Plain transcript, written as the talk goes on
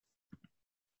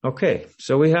Okay,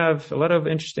 so we have a lot of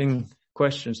interesting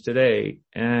questions today,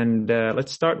 and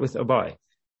let's start with Abhay.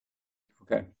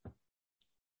 Okay.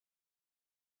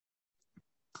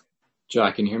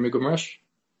 Jack, can you hear me, Gumrash?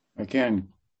 I can.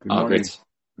 Good morning. Great.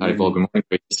 Howdy, Paul. Good morning.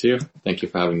 Great to see you. Thank you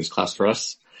for having this class for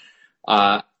us.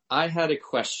 I had a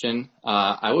question.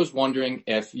 I was wondering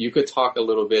if you could talk a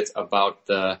little bit about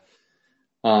the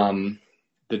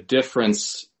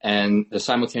difference and the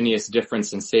simultaneous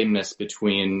difference and sameness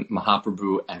between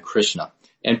Mahaprabhu and Krishna.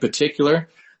 In particular,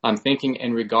 I'm thinking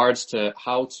in regards to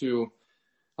how to,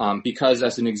 because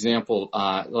as an example,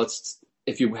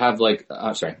 if you have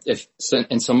if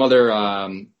in some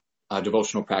other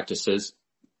devotional practices,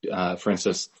 for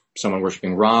instance, someone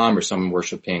worshiping Ram or someone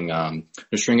worshiping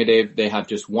Nrsingadev, they have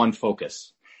just one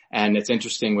focus. And it's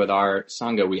interesting with our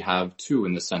sangha, we have two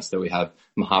in the sense that we have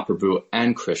Mahaprabhu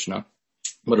and Krishna.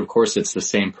 But of course, it's the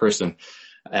same person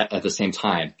at the same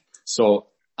time. So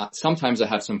sometimes I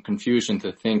have some confusion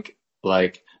to think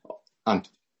like,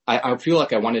 I feel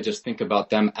like I want to just think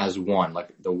about them as one, like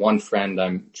the one friend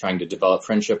I'm trying to develop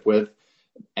friendship with,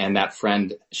 and that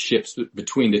friend shifts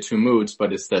between the two moods,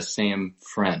 but it's the same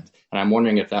friend. And I'm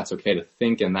wondering if that's okay to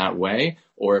think in that way,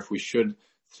 or if we should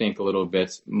think a little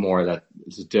bit more that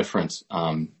it's different,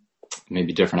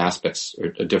 maybe different aspects or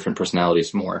different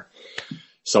personalities more.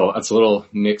 So it's a little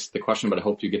mixed, the question, but I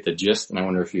hope you get the gist, and I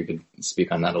wonder if you could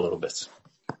speak on that a little bit.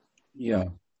 Yeah,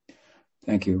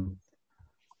 thank you.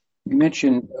 You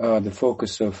mentioned the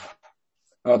focus of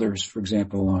others, for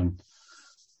example, on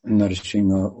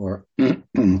Narasimha or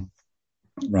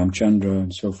Ramchandra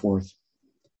and so forth.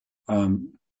 I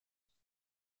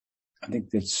think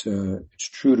that's it's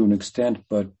true to an extent,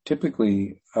 but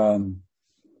typically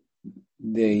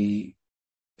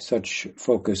such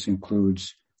focus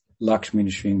includes Lakshmi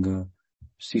Nrsimha,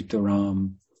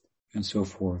 Sitaram, and so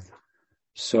forth.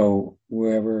 So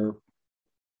wherever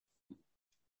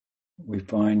we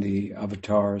find the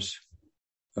avatars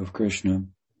of Krishna,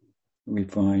 we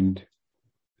find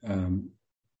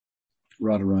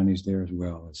Radharani's there as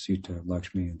well, as Sita,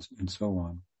 Lakshmi, and so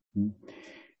on.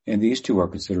 And these two are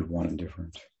considered one and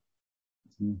different.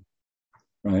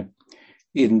 Right?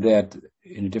 In that,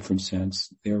 in a different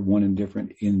sense, they're one and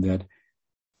different in that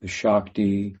the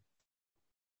Shakti,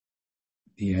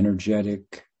 the energy,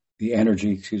 the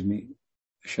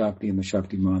Shakti and the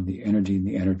Shaktiman, the energy and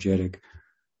the energetic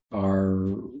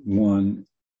are one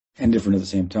and different at the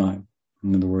same time.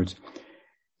 In other words,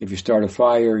 if you start a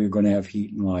fire, you're going to have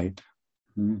heat and light,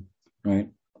 right?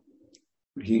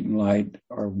 Heat and light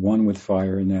are one with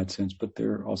fire in that sense, but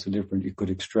they're also different. You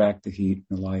could extract the heat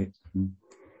and the light in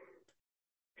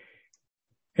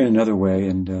another way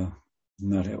and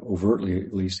not overtly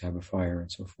at least have a fire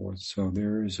and so forth. So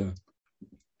there is a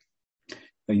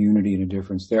unity and a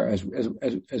difference there. As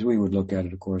we would look at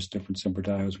it, of course, different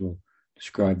sampradayas will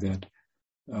describe that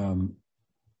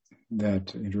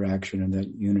that interaction and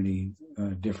that unity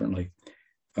differently.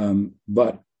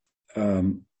 But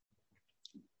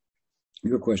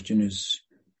your question is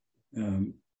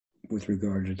with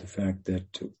regard to the fact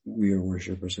that we are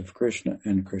worshippers of Krishna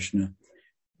and Krishna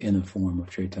in the form of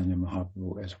Caitanya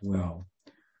Mahaprabhu as well.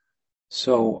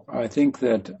 So I think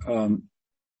that,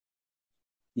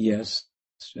 yes,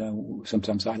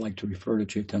 sometimes I like to refer to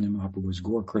Caitanya Mahaprabhu as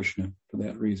Gaur Krishna for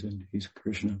that reason. He's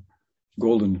Krishna,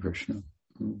 golden Krishna.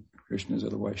 Krishna is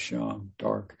otherwise Shyam,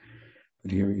 dark,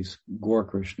 but here he's Gaur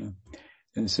Krishna.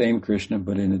 And the same Krishna,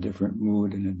 but in a different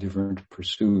mood, in a different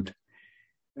pursuit.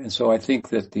 And so I think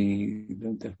that the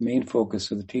main focus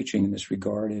of the teaching in this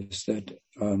regard is that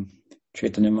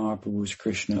Caitanya Mahaprabhu is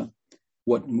Krishna.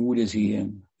 What mood is he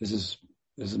in? This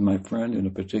is my friend in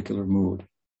a particular mood.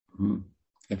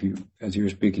 As you were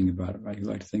speaking about it, right? You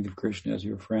like to think of Krishna as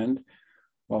your friend,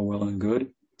 all well and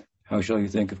good. How shall you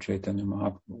think of Caitanya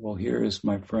Mahaprabhu? Well, here is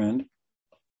my friend.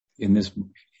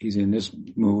 He's in this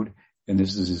mood, and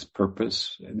this is his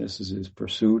purpose, and this is his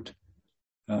pursuit.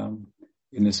 In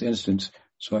this instance,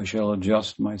 so I shall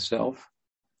adjust myself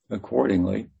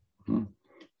accordingly,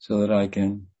 so that I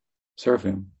can serve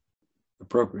him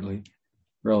appropriately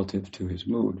relative to his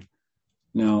mood.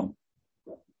 Now,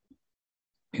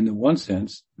 in the one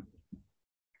sense,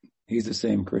 he's the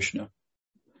same Krishna,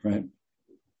 right?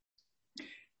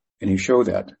 And he showed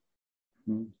that.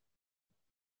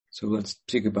 So let's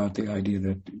speak about the idea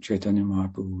that Caitanya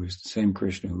Mahaprabhu is the same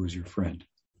Krishna who is your friend.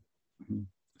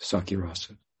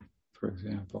 Sakyarasa, for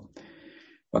example.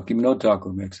 Bhaktivinoda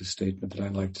Thakur makes a statement that I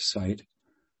like to cite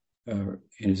in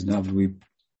his Navadvip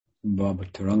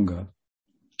Bhavataranga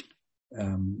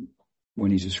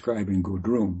when he's describing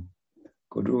Godrum.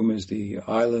 Godrum is the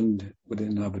island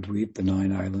within Navadvip, the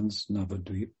 9 islands,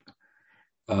 Navadvip.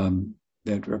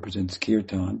 that represents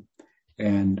kirtan,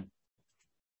 and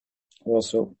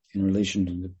also in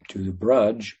relation to the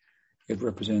Braj, it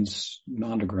represents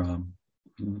Nandagram,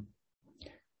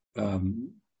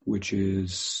 which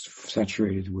is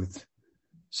saturated with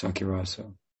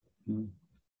Sakyarasa.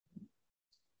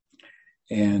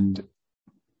 And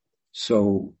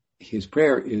so his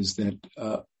prayer is that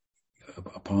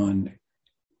upon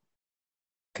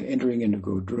entering into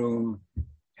Godrum,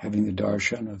 having the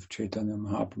darshan of Chaitanya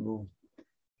Mahaprabhu,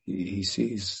 he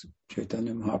sees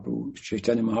Chaitanya Mahaprabhu.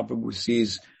 Chaitanya Mahaprabhu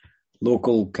sees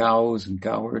local cows and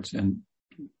cowherds and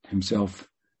himself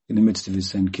in the midst of his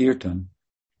Sankirtan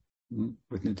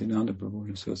with Nityananda Prabhu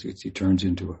and associates. He turns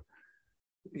into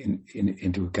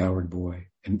a cowherd boy,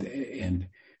 and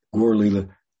Gaur Leela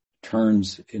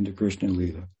turns into Krishna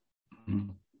Leela.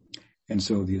 And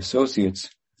so the associates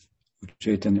of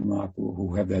Chaitanya Mahaprabhu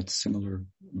who have that similar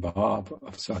bhav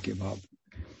of Sakya bhav,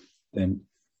 then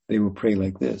they will pray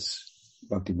like this.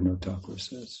 Bhakti Vinod Thakur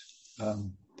says,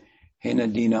 Hena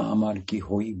dina amar ki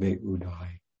hoi be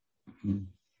udai.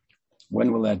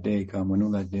 When will that day come? When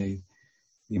will that day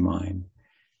be mine?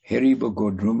 Heriba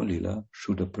Godruma Lila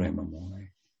Shuddha Prema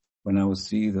Moy. When I will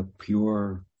see the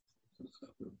pure,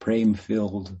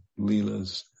 prem-filled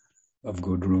Leelas of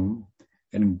Godrum,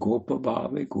 and Gopa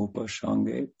Bhave, Gopa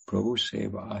Shange, Prabhu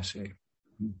Seva Ase.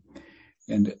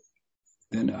 And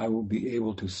then I will be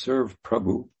able to serve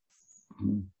Prabhu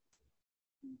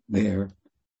there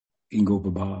in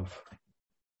Gopa Bhav.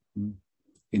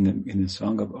 In the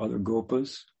song of other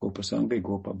Gopas, Gopa Sangha,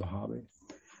 Gopa Bhave.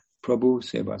 Prabhu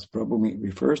Sevas. Prabhu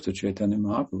refers to Chaitanya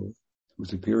Mahaprabhu,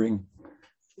 who's appearing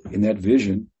in that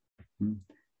vision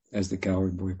as the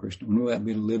cowherd boy Krishna. When will that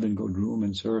be to live in Godrum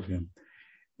and serve him?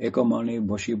 Ekamani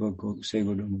Boshiba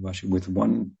Segodum Vashi, with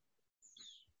one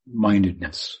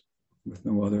mindedness, with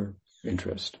no other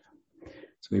interest.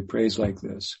 So he prays like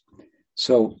this.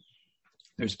 So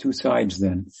there's two sides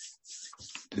then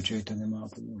to Chaitanya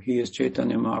Mahaprabhu. He is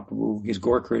Chaitanya Mahaprabhu, he's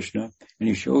Gaur Krishna, and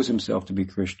he shows himself to be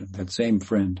Krishna, that same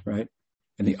friend, right?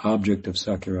 And the object of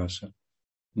Sakyarasa.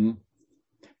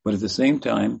 But at the same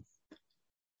time,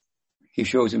 he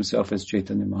shows himself as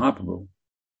Chaitanya Mahaprabhu,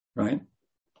 right?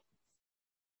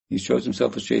 He shows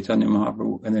himself as Chaitanya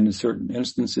Mahaprabhu, and then in certain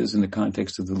instances, in the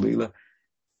context of the Leela,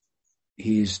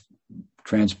 he's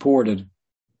transported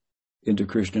into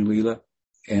Krishna Leela,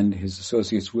 and his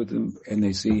associates with him, and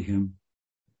they see him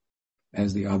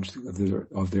as the object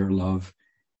of their love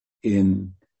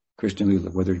in Krishna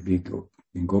Leela, whether it be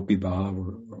in Gopi Bhav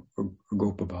or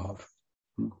Gopa Bhav.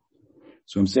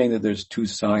 So I'm saying that there's two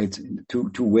sides,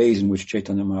 two ways in which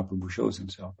Chaitanya Mahaprabhu shows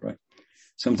himself, right?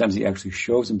 Sometimes he actually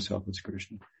shows himself as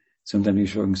Krishna. Sometimes he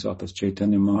shows himself as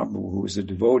Chaitanya Mahaprabhu, who is a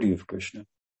devotee of Krishna,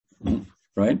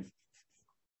 right?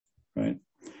 Right?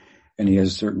 And he has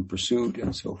a certain pursuit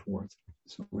and so forth.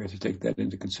 So we have to take that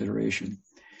into consideration.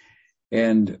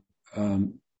 And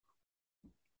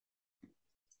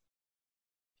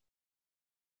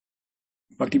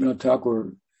Bhaktivinoda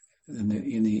Thakur, in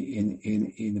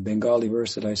the Bengali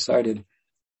verse that I cited,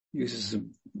 uses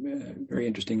some very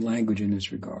interesting language in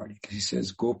this regard. Because he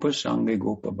says, Gopa Sange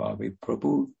Gopa Bhave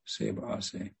Prabhu Seva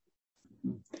Ase.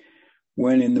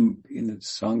 When in the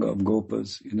sangha of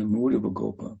Gopas, in the mood of a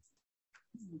Gopa,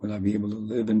 will I be able to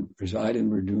live and reside in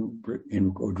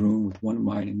Godrum with one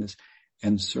mindedness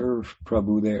and serve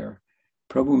Prabhu there?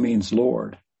 Prabhu means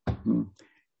Lord.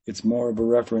 It's more of a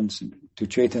reference to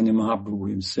Chaitanya Mahaprabhu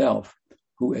himself,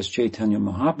 who as Chaitanya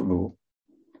Mahaprabhu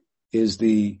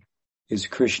is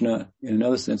Krishna, in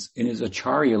another sense, in his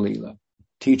Acharya Leela,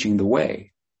 teaching the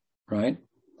way, right?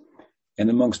 And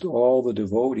amongst all the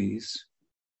devotees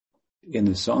in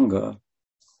the Sangha,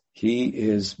 he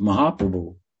is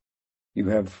Mahaprabhu. You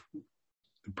have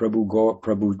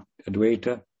Prabhu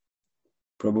Advaita,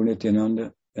 Prabhu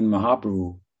Nityananda, and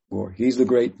Mahaprabhu Gaur. He's the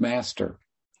great master,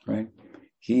 right?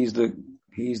 He's the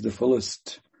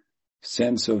fullest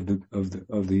sense of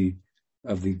the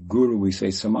guru. We say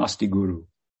samasti guru,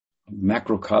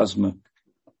 macrocosm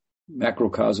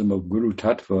of Guru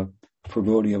Tattva for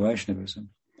Gaudiya Vaishnavism.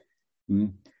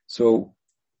 So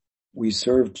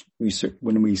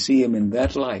when we see him in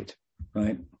that light,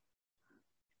 right?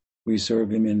 We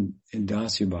serve him in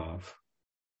Dasya Bhav,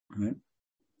 right?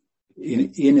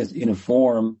 In a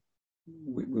form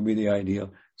would be the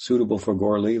ideal, suitable for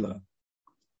Gaur Leela.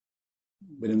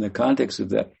 But in the context of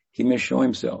that, he may show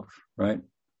himself, right?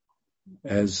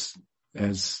 As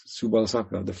Subal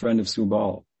Saka, the friend of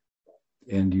Subal.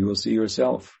 And you will see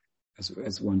yourself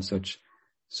as one such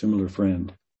similar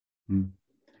friend.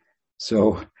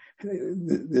 So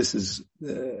this is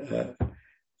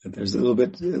there's a little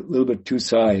bit two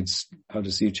sides how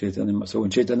to see Chaitanya Mahaprabhu. So when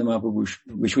Chaitanya Mahaprabhu,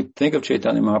 we should think of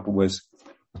Chaitanya Mahaprabhu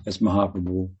as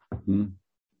Mahaprabhu,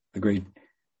 the great,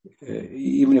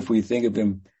 even if we think of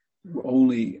him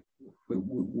only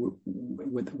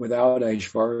without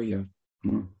Aishvarya,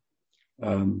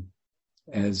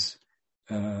 as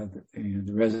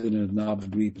the resident of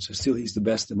Navadvipa, so still he's the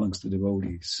best amongst the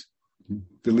devotees,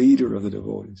 the leader of the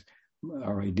devotees.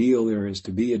 Our ideal there is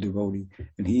to be a devotee,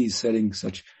 and he's setting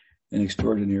such an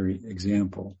extraordinary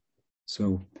example.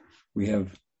 So we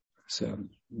have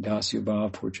Dasya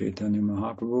Bhav for Chaitanya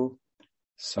Mahaprabhu,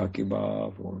 Sakya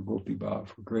Bhav or Gopi Bhav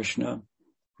for Krishna.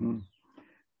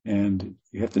 And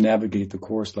you have to navigate the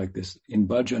course like this. In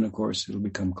bhajan, of course, it'll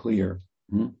become clear.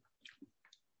 And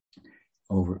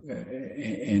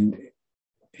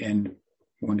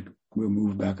one will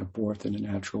move back and forth in a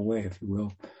natural way, if you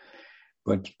will.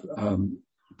 But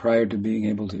prior to being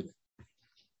able to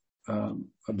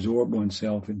absorb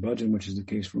oneself in bhajan, which is the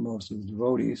case for most of the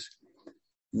devotees,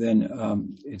 then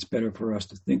it's better for us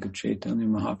to think of Chaitanya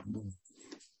Mahaprabhu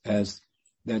as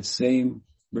that same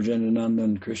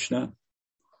Brajananandan Krishna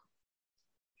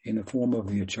in the form of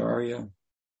the Acharya,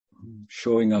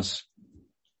 showing us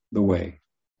the way.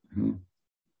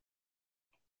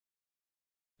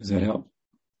 Does that help?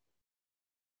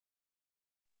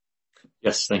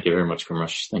 Yes, thank you very much,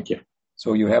 Kamash. Thank you.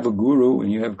 So you have a guru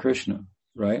and you have Krishna,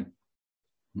 right?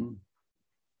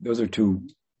 Those are two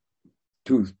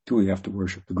you have to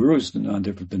worship. The guru is not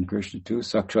different than Krishna too.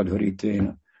 Sakshat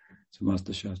Haritena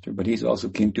Samasta Shastra. But he's also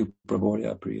Kintu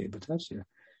Prabodhya Priya Bhatasya.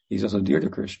 He's also dear to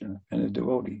Krishna and a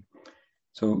devotee.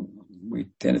 So we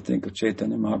tend to think of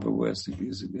Chaitanya Mahaprabhu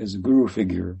as a guru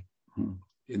figure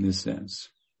in this sense,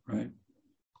 right?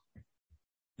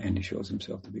 And he shows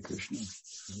himself to be Krishna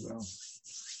as well.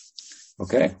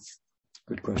 Okay.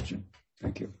 Good question.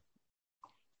 Thank you.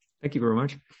 Thank you very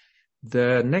much.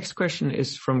 The next question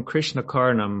is from Krishna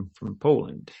Karnam from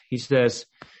Poland. He says,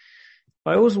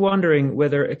 I was wondering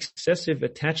whether excessive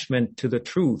attachment to the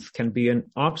truth can be an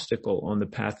obstacle on the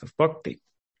path of bhakti.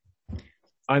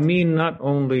 I mean not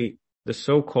only the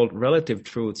so-called relative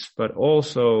truths, but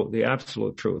also the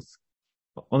absolute truth.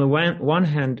 On the one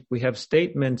hand, we have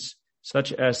statements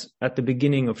such as at the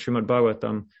beginning of Srimad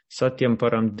Bhagavatam, Satyam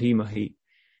Param Dhimahi,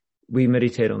 we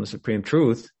meditate on the supreme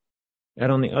truth.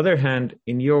 And on the other hand,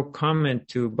 in your comment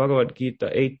to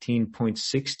Bhagavad-gita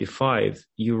 18.65,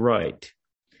 you write,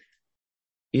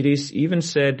 it is even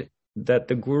said that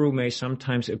the guru may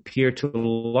sometimes appear to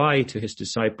lie to his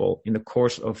disciple in the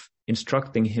course of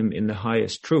instructing him in the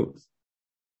highest truth.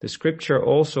 The scripture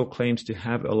also claims to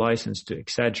have a license to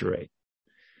exaggerate.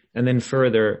 And then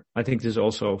further, I think this is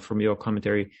also from your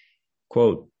commentary,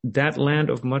 quote, that land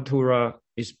of Mathura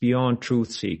is beyond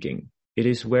truth seeking. It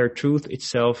is where truth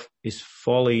itself is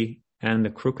folly and the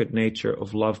crooked nature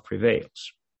of love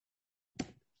prevails.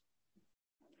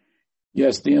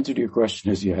 Yes, the answer to your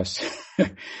question is yes.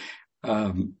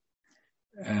 And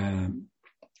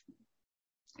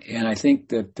I think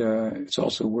that it's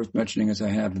also worth mentioning, as I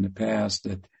have in the past,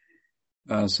 that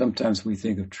sometimes we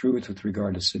think of truth with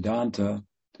regard to Siddhanta,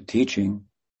 the teaching,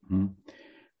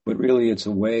 but really it's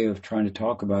a way of trying to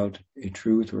talk about a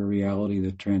truth or a reality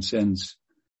that transcends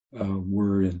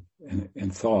word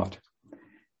and thought.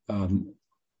 Doesn't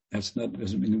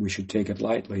mean that we should take it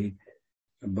lightly,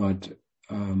 but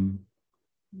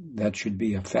that should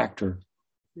be a factor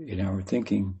in our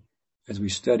thinking as we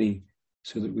study,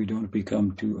 so that we don't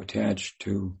become too attached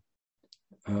to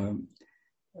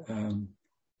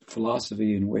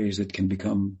philosophy in ways that can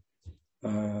become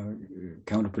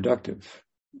counterproductive.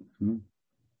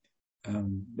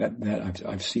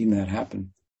 I've seen that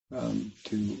happen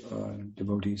to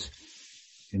devotees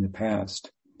in the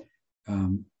past.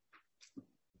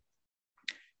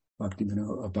 Bhakti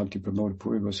Pramod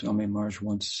Puri Goswami Maharaj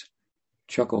once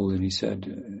chuckled, and he said,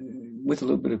 with a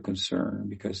little bit of concern,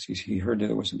 because he heard that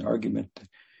there was an argument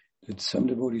that some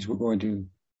devotees were going to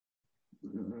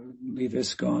leave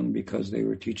ISKCON because they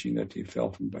were teaching that they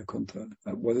fell from Vaikuntha.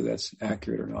 Whether that's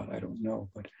accurate or not, I don't know,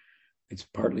 but it's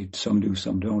partly some do,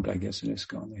 some don't, I guess, in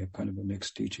ISKCON. They have kind of a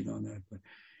mixed teaching on that. But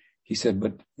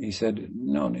he said,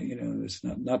 no, it's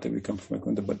not that we come from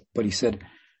Vaikuntha, but he said,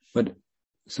 but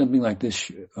something like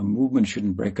this, a movement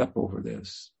shouldn't break up over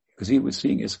this. Because he was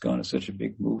seeing ISKCON as such a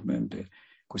big movement. Of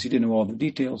course, he didn't know all the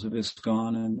details of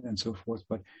ISKCON and so forth,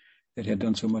 but it had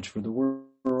done so much for the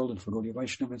world and for Gaudiya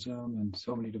Vaishnavism, and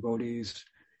so many devotees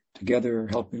together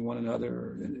helping one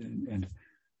another. And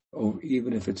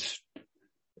even if it's,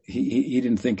 he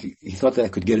didn't think, he thought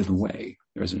that could get in the way.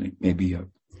 There's maybe a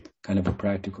kind of a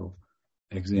practical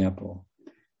example.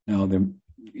 Now, there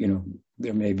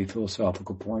there may be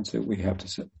philosophical points that we have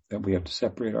to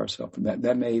separate ourselves from.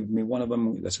 That may be one of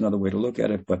them. That's another way to look at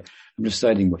it. But I'm just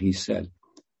citing what he said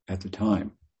at the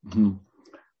time,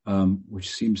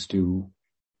 which seems to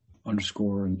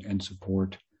underscore and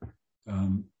support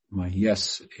my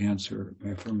yes answer,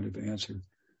 my affirmative answer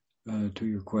to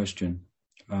your question.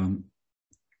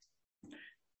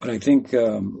 But I think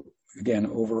again,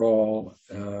 overall,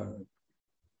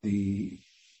 we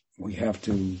have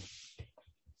to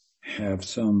have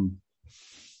some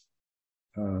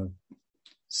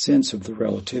sense of the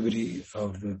relativity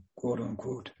of the quote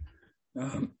unquote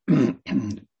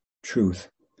truth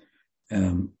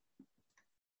in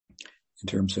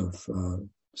terms of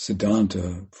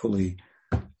Siddhanta fully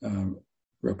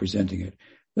representing it.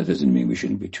 That doesn't mean we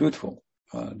shouldn't be truthful.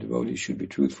 Devotees should be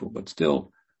truthful, but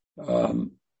still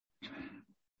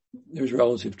there's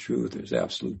relative truth, there's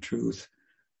absolute truth.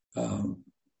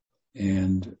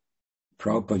 And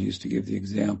Prabhupada used to give the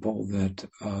example that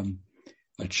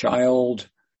a child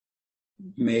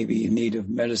may be in need of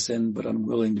medicine but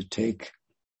unwilling to take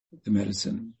the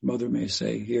medicine. Mother may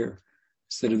say, here,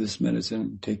 instead of this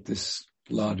medicine, take this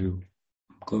laddu,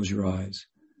 close your eyes,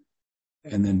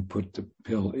 and then put the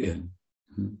pill in.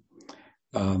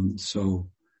 So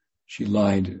she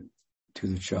lied to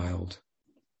the child,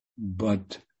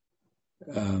 but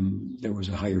there was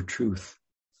a higher truth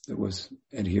that was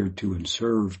adhered to and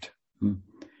served,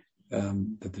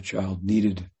 that the child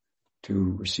needed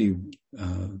to receive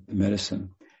the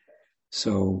medicine.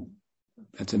 So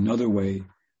that's another way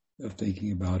of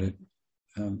thinking about it.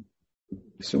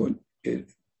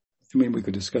 We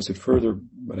could discuss it further,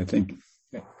 but I think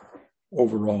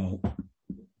overall,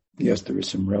 yes, there is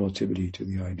some relativity to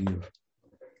the idea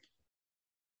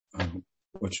of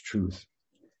what's truth.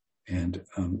 And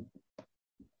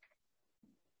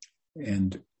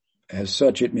as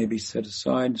such, it may be set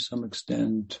aside to some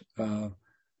extent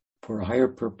for a higher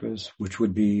purpose, which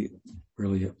would be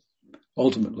really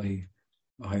ultimately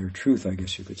a higher truth, I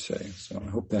guess you could say. So I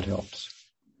hope that helps.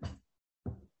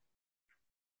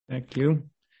 Thank you.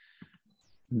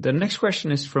 The next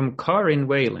question is from Karin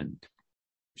Wayland.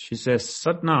 She says,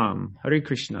 Satnam, Hare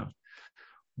Krishna.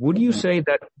 Would you say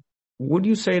that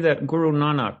Guru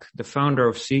Nanak, the founder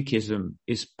of Sikhism,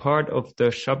 is part of the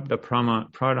Shabda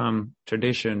Pradam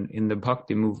tradition in the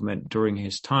bhakti movement during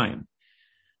his time?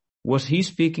 Was he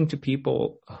speaking to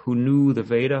people who knew the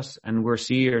Vedas and were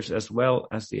seers as well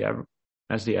as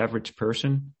the average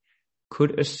person?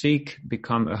 Could a Sikh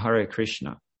become a Hare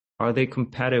Krishna? Are they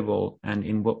compatible, and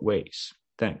in what ways?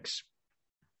 Thanks.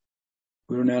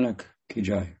 Guru Nanak ki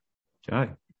jai.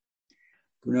 Jai.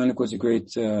 Guru Nanak was a great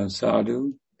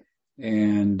sadhu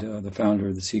and the founder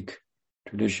of the Sikh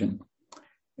tradition.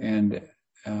 And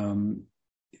in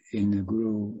the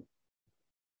Guru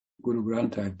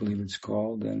Granth, I believe it's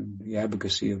called, and the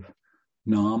advocacy of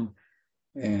Nam,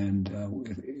 and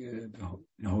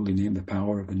the holy name, the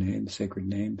power of the name, the sacred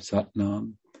name,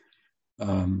 Satnam,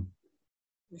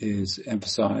 is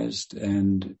emphasized,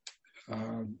 and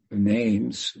the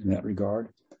names in that regard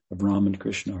of Rama and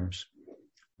Krishna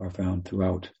are found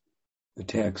throughout the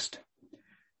text.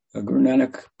 Guru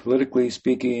Nanak, politically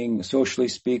speaking, socially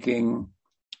speaking,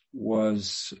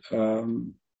 was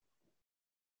kind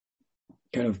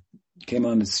of came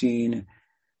on the scene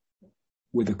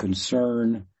with a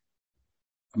concern,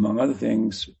 among other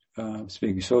things,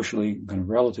 speaking socially, kind of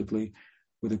relatively,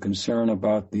 with a concern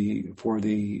about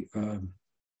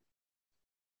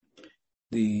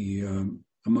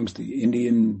amongst the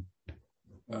Indian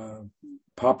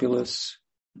populace,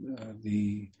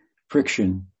 the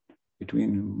friction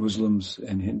between Muslims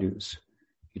and Hindus.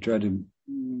 He tried to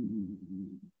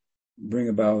bring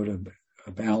about a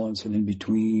balance and in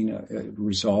between,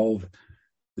 resolve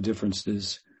the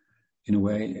differences in a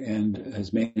way, and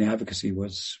his main advocacy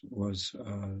was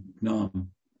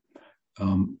Nam.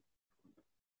 And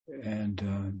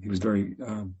he was very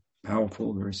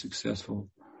powerful, very successful.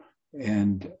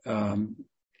 And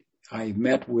I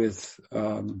met with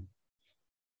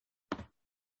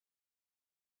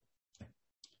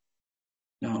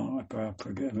now I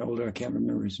forget, I'm older, I can't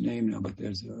remember his name now, but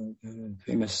there's a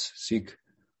famous Sikh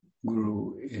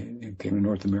guru who came to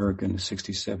North America in the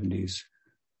 60s,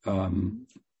 70s.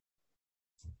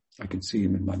 I can see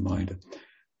him in my mind.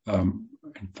 And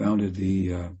founded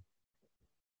the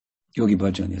Yogi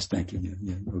Bhajan. Yes, thank you.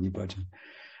 Yeah, Yogi Bhajan.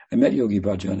 I met Yogi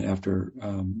Bhajan after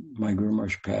my Guru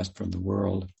Maharaj passed from the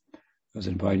world. I was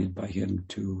invited by him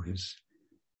to his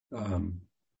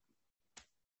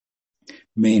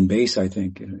main base, I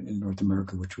think, in North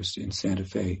America, which was in Santa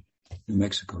Fe, New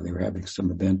Mexico. They were having some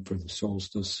event for the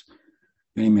solstice.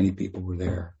 Many people were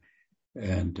there.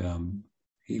 And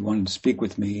he wanted to speak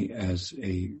with me as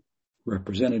a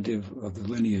representative of the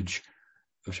lineage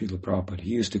of Srila Prabhupada.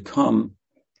 He used to come,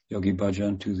 Yogi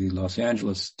Bhajan, to the Los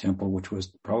Angeles temple, which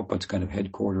was Prabhupada's kind of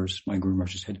headquarters, my Guru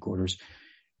Maharaj's headquarters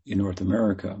in North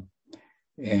America.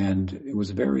 And it was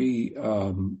a very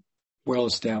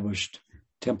well-established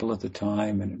temple at the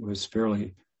time, and it was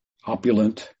fairly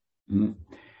opulent. And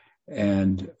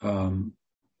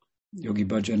Yogi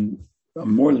Bhajan,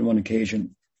 on more than one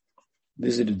occasion,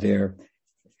 visited there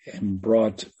and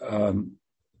brought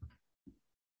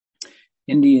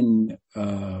Indian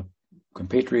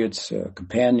compatriots,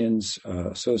 companions,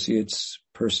 associates,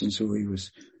 persons who he was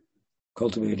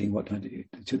cultivating, whatnot,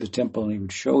 to the temple, and he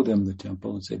would show them the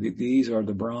temple and say, "These are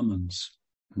the Brahmins."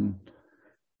 And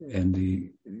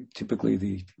typically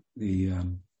the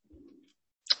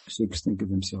Sikhs think of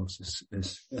themselves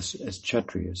as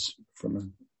Kshatriyas from a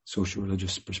social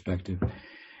religious perspective,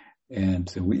 and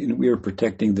so we were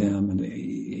protecting them, and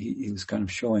he was kind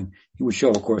of showing. He would show,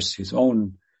 of course, his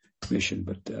own mission,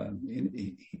 but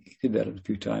he did that a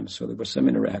few times. So there was some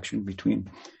interaction between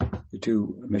the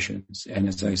two missions. And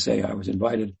as I say, I was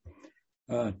invited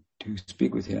to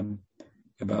speak with him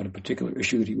about a particular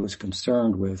issue that he was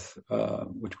concerned with,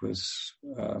 which was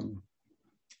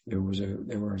there was a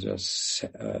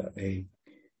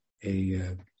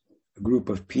group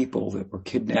of people that were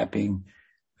kidnapping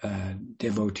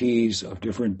devotees of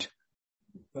different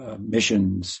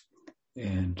missions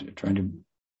and trying to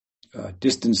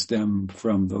distance them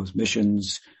from those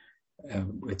missions,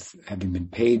 with having been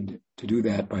paid to do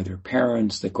that by their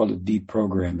parents. They called it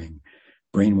deprogramming,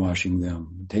 brainwashing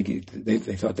them. They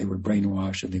thought they were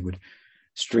brainwashed, and they would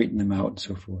straighten them out and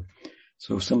so forth.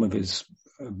 So some of his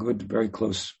good, very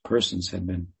close persons had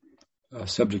been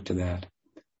subject to that,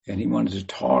 and he wanted to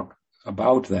talk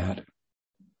about that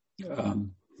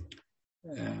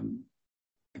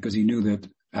because he knew that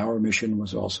our mission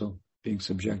was also being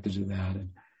subjected to that,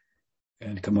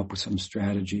 and come up with some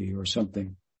strategy or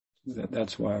something.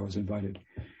 That's why I was invited.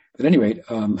 But at any rate,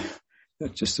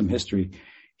 that's just some history.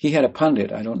 He had a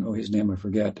pundit, I don't know his name, I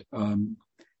forget, who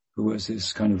was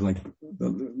his kind of like,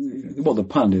 the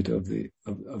pundit of the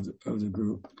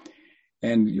group.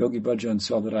 And Yogi Bhajan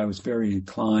saw that I was very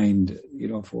inclined,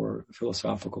 for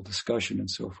philosophical discussion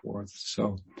and so forth.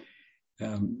 So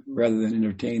rather than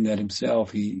entertain that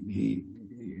himself, he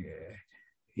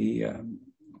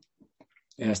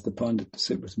asked the pundit to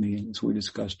sit with me, and so we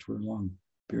discussed for long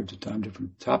periods of time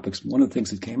different topics. One of the things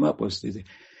that came up was the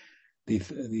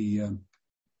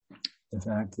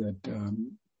fact that,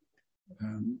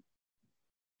 and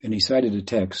he cited a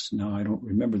text. Now I don't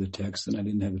remember the text, and I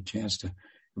didn't have a chance to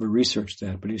ever research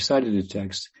that, but he cited a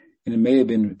text, and it may have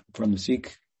been from the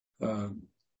Sikh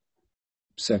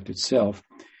sect itself,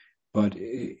 but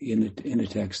in the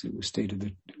text it was stated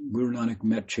that Guru Nanak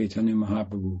met Caitanya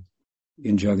Mahaprabhu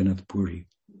in Jagannath Puri.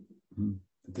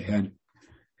 That they had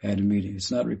a meeting.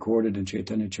 It's not recorded in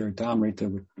Chaitanya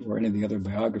Charitamrita or any of the other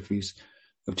biographies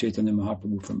of Chaitanya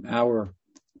Mahaprabhu from our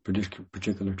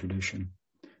particular tradition.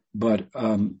 But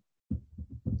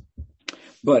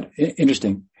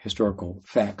interesting historical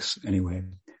facts anyway,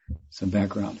 some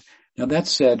background. Now that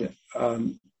said,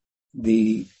 I'm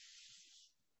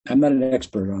not an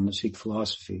expert on the Sikh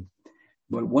philosophy,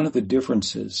 but one of the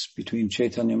differences between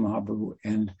Chaitanya Mahaprabhu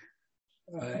and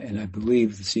I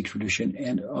believe the Sikh tradition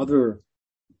and other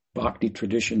bhakti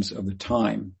traditions of the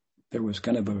time, there was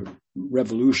kind of a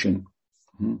revolution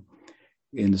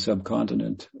in the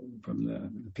subcontinent from the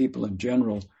people in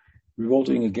general,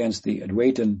 revolting against the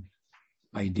Advaitin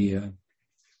idea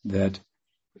that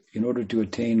in order to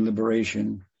attain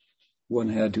liberation, one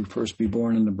had to first be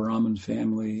born in the Brahmin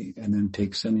family and then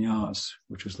take sannyas,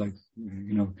 which was like,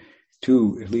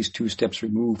 at least two steps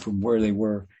removed from where they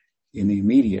were in the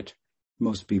immediate.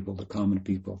 Most people, the common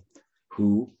people,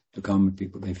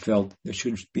 they felt there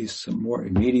should be some more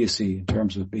immediacy in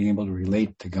terms of being able to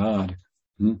relate to God.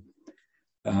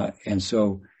 And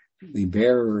so the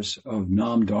bearers of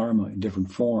Nam Dharma in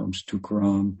different forms,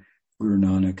 Tukaram, Guru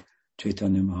Nanak,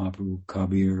 Chaitanya Mahaprabhu,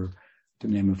 Kabir, to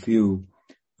name a few,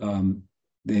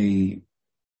 they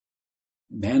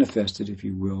manifested, if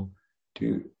you will,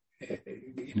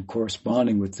 in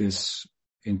correspondence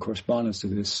to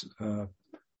this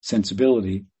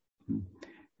sensibility,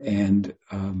 and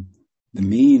the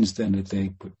means then that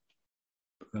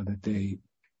they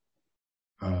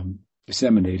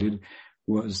disseminated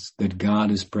was that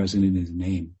God is present in His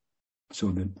name.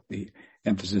 So that the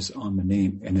emphasis on the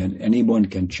name, and then anyone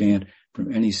can chant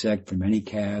from any sect, from any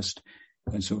caste,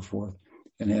 and so forth,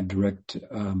 and have direct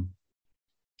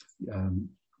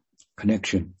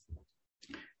connection.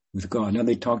 with God. Now,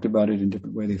 they talked about it in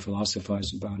different ways. They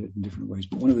philosophized about it in different ways.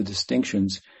 But one of the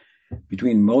distinctions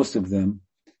between most of them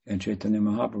and Chaitanya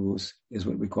Mahaprabhu's is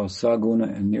what we call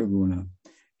saguna and nirguna.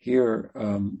 Here,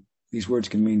 these words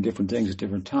can mean different things at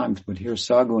different times, but here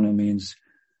saguna means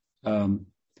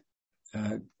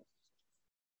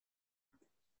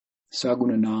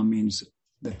sagunanam means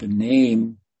that the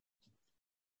name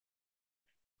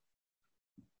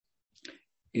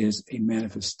is a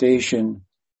manifestation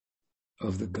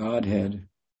of the Godhead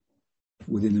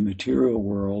within the material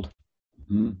world,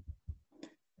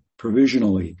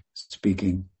 provisionally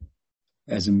speaking,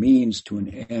 as a means to an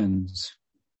ends,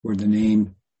 where the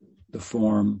name, the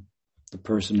form, the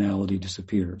personality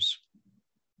disappears.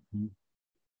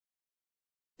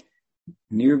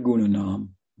 Nirgunanam,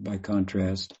 by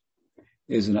contrast,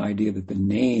 is an idea that the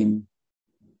name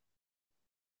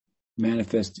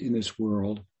manifests in this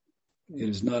world. It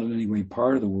is not in any way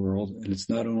part of the world, and it's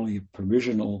not only a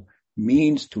provisional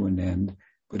means to an end,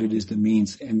 but it is the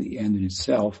means and the end in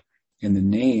itself. And the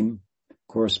name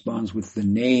corresponds with the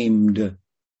named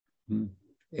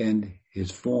and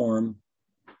his form,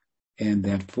 and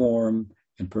that form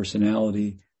and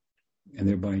personality, and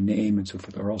thereby name and so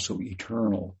forth, are also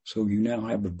eternal. So you now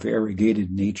have a variegated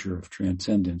nature of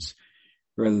transcendence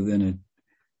rather than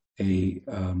a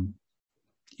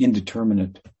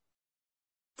indeterminate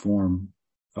form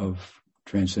of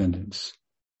transcendence.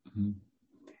 And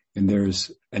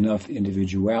there's enough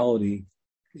individuality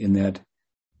in that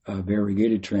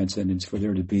variegated transcendence for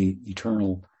there to be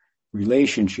eternal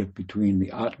relationship between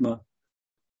the Atma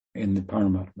and the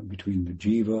Paramatma, between the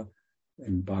Jiva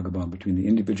and Bhagavan, between the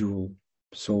individual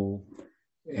soul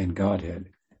and Godhead.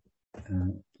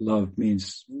 Love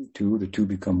means the two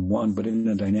become one, but in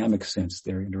a dynamic sense,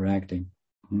 they're interacting.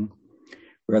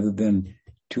 Rather than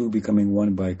two becoming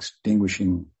one by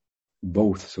extinguishing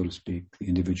both, so to speak, the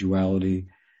individuality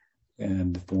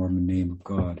and the form and name of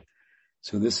God.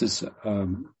 So this is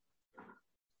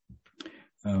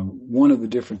one of the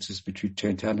differences between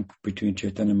Chaitanya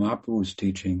Mahaprabhu's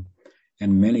teaching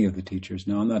and many of the teachers.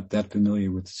 Now, I'm not that familiar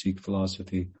with Sikh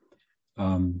philosophy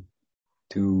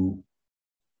to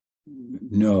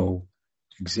know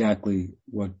exactly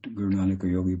what Guru Nanak or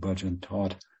Yogi Bhajan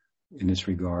taught in this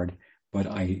regard, but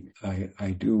I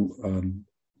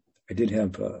did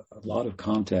have a lot of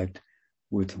contact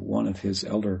with one of his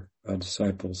elder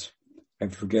disciples. I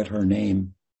forget her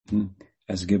name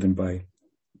as given by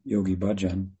Yogi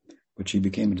Bhajan, but she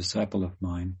became a disciple of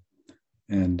mine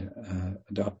and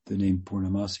adopted the name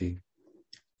Purnamasi.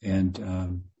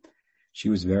 And she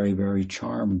was very, very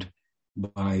charmed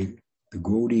by the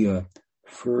Gaudiya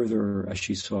further, as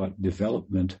she sought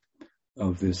development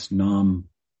of this Nam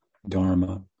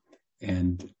Dharma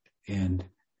and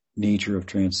nature of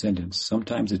transcendence.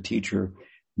 Sometimes a teacher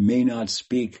may not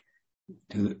speak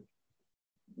to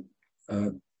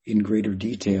in greater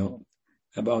detail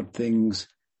about things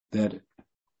that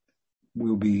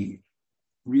will be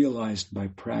realized by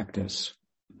practice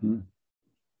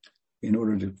in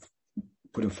order to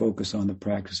put a focus on the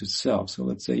practice itself. So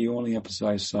let's say you only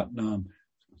emphasize Satnam,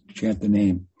 chant the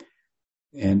name,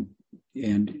 and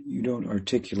you don't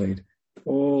articulate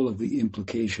all of the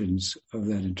implications of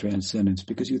that in transcendence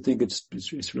because you think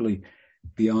it's really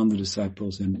beyond the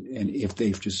disciples, and if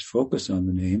they just focus on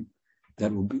the name,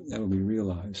 that will be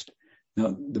realized.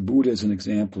 Now, the Buddha is an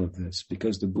example of this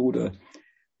because the Buddha,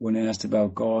 when asked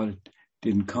about God,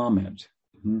 didn't comment.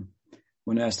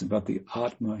 When asked about the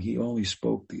Atma, he only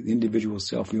spoke the individual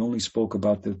self. He only spoke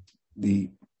about the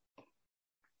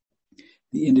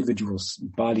individual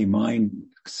body-mind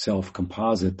self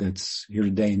composite that's here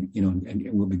today,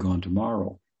 and will be gone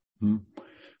tomorrow.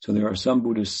 So there are some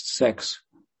Buddhist sects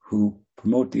who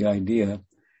promote the idea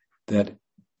that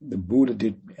the Buddha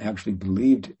did actually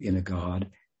believed in a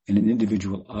God and an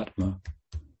individual Atma,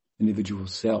 individual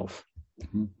self.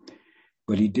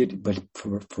 But he did, but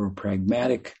from a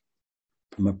pragmatic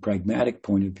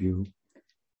point of view,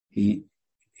 he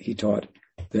taught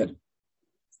that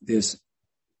this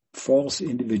false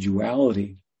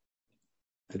individuality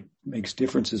that makes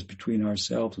differences between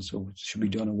ourselves and so should be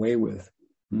done away with.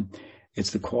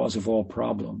 It's the cause of all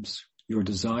problems. Your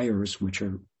desires, which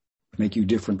make you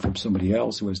different from somebody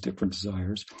else who has different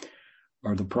desires,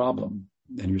 are the problem,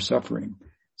 and you're suffering.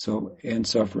 So, and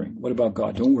suffering. What about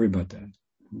God? Don't worry about that.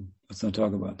 Let's not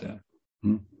talk about that.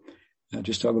 Now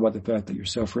just talk about the fact that you're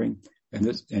suffering,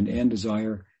 and end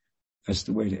desire. That's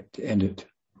the way to end it.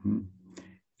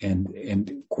 And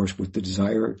of course, with the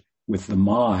desire, with the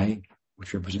my,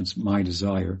 which represents my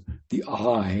desire, the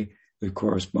I that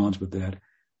corresponds with that.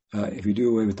 If you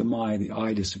do away with the my, the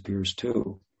I disappears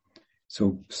too.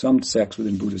 So some sects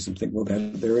within Buddhism think, well,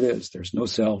 there it is. There's no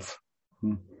self.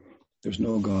 There's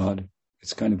no God.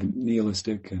 It's kind of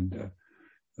nihilistic, and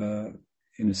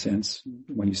in a sense,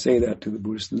 when you say that to the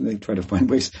Buddhists, then they try to find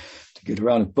ways to get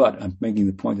around it. But I'm making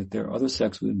the point that there are other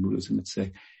sects within Buddhism that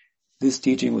say this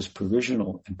teaching was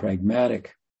provisional and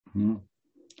pragmatic.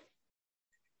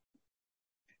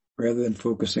 Rather than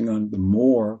focusing on the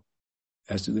more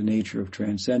as to the nature of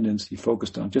transcendence, he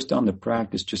focused on the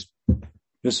practice, just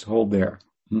hold there.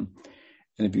 And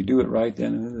if you do it right,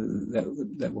 then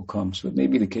that will come. So it may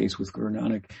be the case with Guru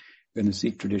Nanak in the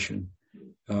Sikh tradition,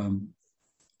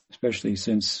 especially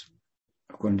since,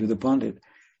 according to the Pandit,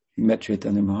 he met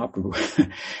Caitanya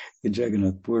Mahaprabhu in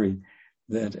Jagannath Puri,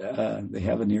 that they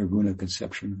have a nirguna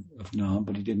conception of Nam,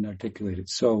 but he didn't articulate it.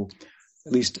 So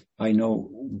at least I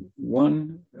know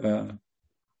one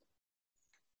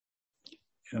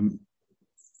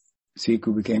Sikh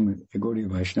who became a Gaudiya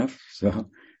Vaishnava, so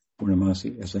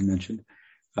Purnamasi, as I mentioned.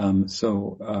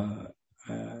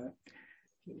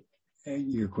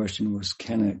 Your question was,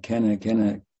 can a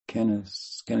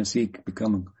Sikh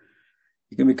become?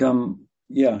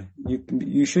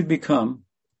 You should become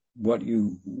what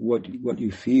you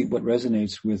feel, what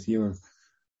resonates with your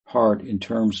heart in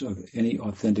terms of any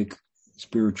authentic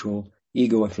spiritual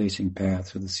ego-effacing path.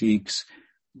 So the Sikhs,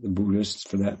 the Buddhists,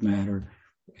 for that matter,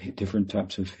 different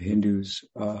types of Hindus,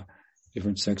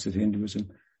 different sects of Hinduism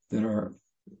that are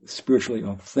spiritually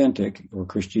authentic, or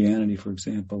Christianity, for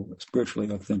example,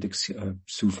 spiritually authentic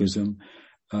Sufism,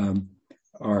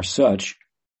 are such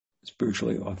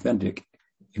spiritually authentic,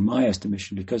 in my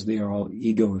estimation, because they are all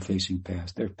ego-effacing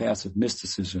paths. They're paths of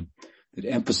mysticism that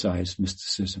emphasize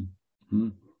mysticism.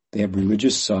 They have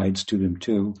religious sides to them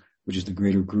too, which is the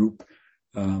greater group.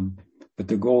 But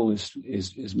the goal is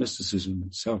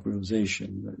mysticism,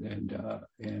 self-realization,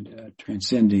 and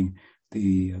transcending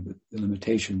the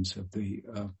limitations of the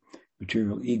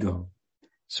material ego.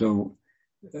 So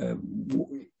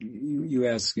you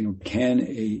ask, can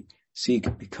a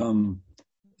Sikh become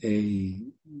a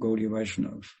Gaudiya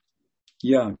Vaishnava?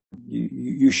 Yeah,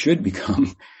 you should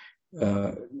become.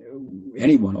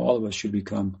 Anyone, all of us should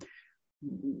become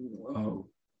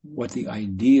what the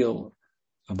ideal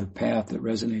of the path that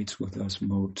resonates with us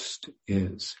most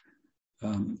is.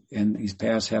 And these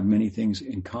paths have many things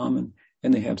in common,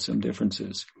 and they have some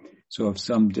differences. So if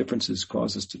some differences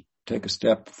cause us to take a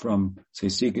step from, say,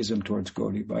 Sikhism towards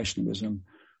Gaudiya Vaishnavism,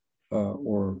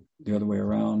 or the other way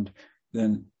around,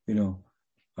 then,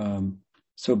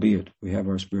 so be it. We have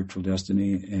our spiritual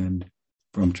destiny, and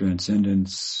from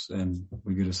transcendence, and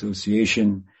we get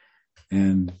association,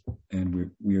 and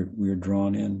we're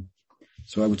drawn in.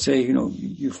 So I would say,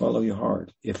 you follow your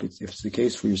heart. If it's the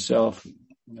case for yourself,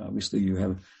 obviously you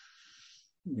have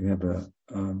a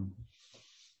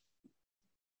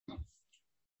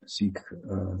Sikh,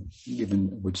 given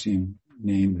would seem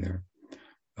name there.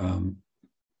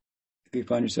 If you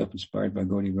find yourself inspired by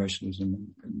Gaudiya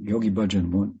Vaishnavism, Yogi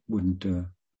Bhajan wouldn't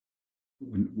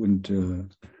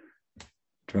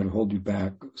try to hold you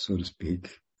back, so to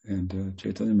speak. And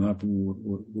Caitanya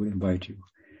Mahaprabhu would invite you.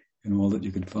 And all that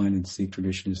you can find in Sikh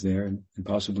tradition is there, and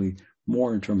possibly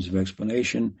more in terms of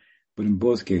explanation. But in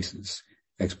both cases,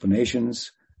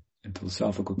 explanations and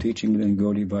philosophical teaching within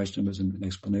Gaudiya Vaishnavism, and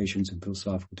explanations and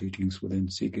philosophical teachings within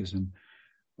Sikhism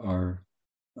are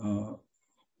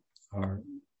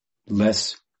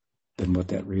less than what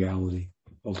that reality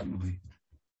ultimately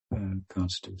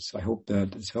constitutes. I hope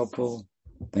that is helpful.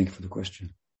 Thank you for the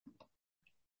question.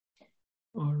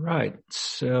 All right.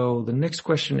 So the next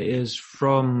question is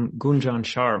from Gunjan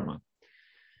Sharma.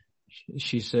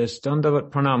 She says,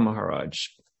 Dandavat Pranam Maharaj.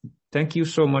 Thank you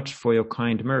so much for your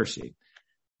kind mercy.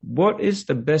 What is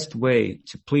the best way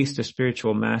to please the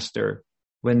spiritual master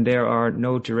when there are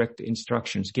no direct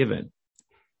instructions given?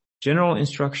 General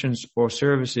instructions or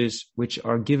services which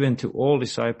are given to all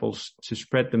disciples to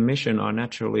spread the mission are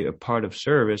naturally a part of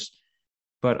service.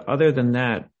 But other than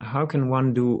that, how can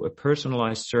one do a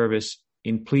personalized service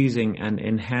in pleasing and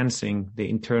enhancing the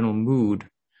internal mood,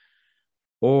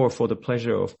 or for the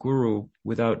pleasure of Guru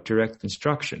without direct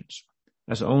instructions,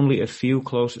 as only a few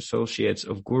close associates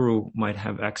of Guru might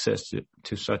have access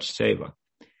to such seva?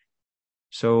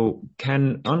 So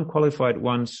can unqualified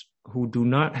ones who do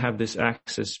not have this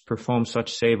access perform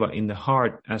such seva in the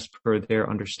heart as per their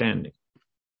understanding?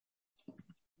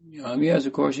 Yes,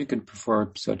 of course you can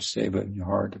perform such seva in your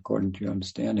heart according to your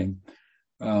understanding.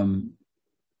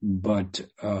 But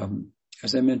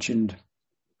as I mentioned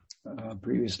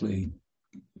previously,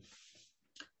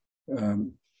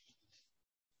 an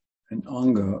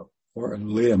anga, or a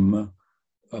limb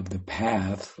of the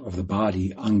path of the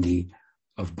body, angi,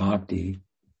 of bhakti,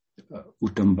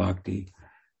 Uttam Bhakti,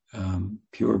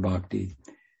 pure Bhakti.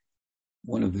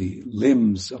 One of the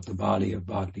limbs of the body of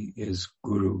Bhakti is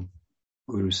Guru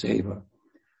Seva.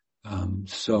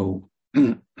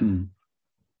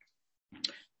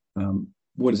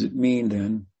 What does it mean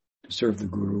then to serve the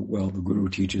Guru? Well, the Guru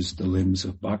teaches the limbs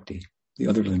of Bhakti, the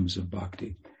other limbs of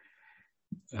Bhakti.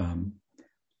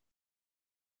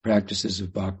 Practices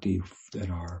of Bhakti that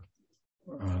are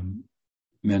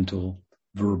mental,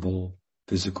 verbal,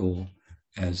 physical,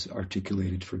 as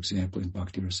articulated, for example, in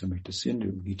Bhakti Rasamrita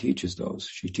Sindhu. He teaches those.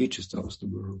 She teaches those, the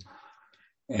Guru.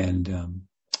 And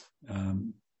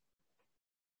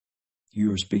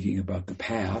you are speaking about the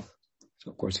path.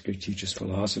 So, of course, he teaches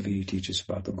philosophy. He teaches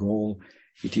about the goal.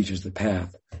 He teaches the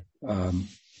path. And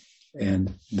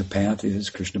the path is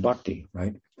Krishna Bhakti,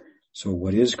 right? So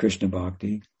what is Krishna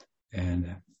Bhakti?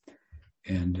 And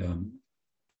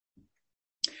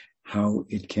how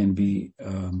it can be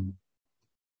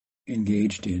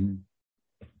engaged in,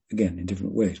 again, in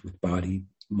different ways, with body,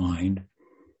 mind,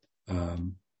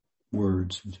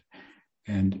 words,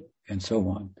 and so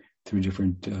on, through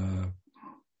different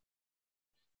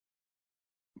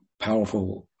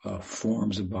powerful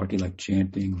forms of bhakti, like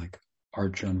chanting, like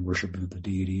archan, worship of the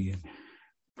deity,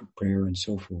 and prayer, and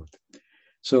so forth.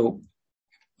 So,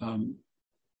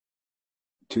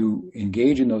 to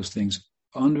engage in those things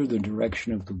under the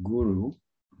direction of the Guru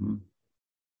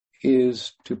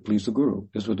is to please the Guru.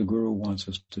 Is what the Guru wants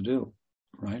us to do,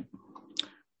 right?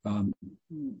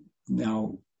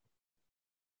 Now,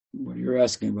 what you're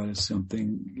asking about is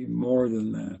something more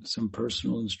than that, some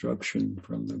personal instruction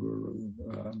from the Guru,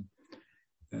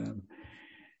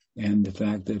 and the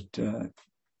fact that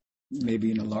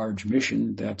maybe in a large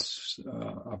mission, that's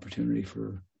opportunity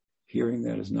for hearing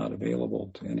that is not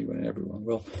available to anyone and everyone.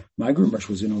 Well, my Guru Maharaj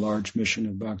was in a large mission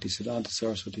of Bhaktisiddhanta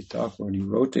Saraswati Thakur, and he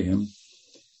wrote to him,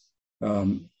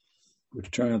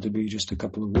 which turned out to be just a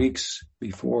couple of weeks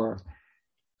before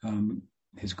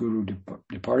his Guru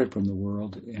departed from the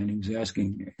world, and he was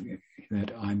asking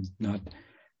that I'm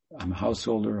a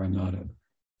householder, I'm not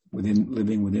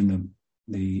living within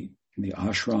the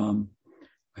ashram.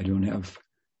 I don't have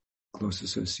close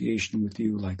association with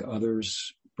you like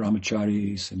others,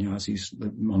 brahmacharis, sannyasis,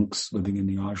 monks living in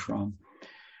the ashram.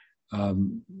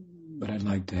 But I'd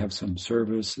like to have some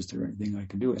service. Is there anything I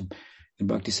can do? And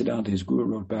Bhaktisiddhanta, his Guru,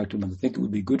 wrote back to him, I think it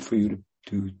would be good for you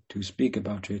to speak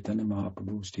about Caitanya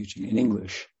Mahaprabhu's teaching in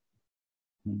English.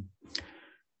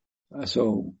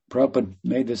 So Prabhupada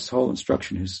made this whole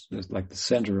instruction his like the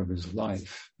center of his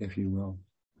life, if you will.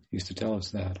 He used to tell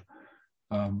us that.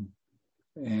 And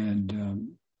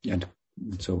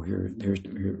so here,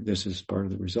 this is part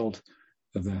of the result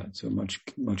of that. So much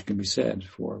can be said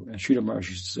for. And Srila Maharaj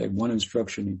used to say, one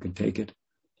instruction, you can take it,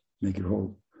 make your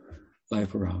whole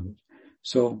life around it.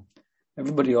 So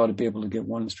everybody ought to be able to get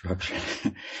one instruction.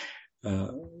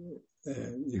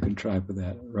 You can try for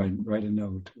that. Write a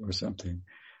note or something.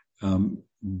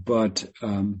 But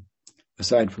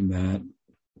aside from that,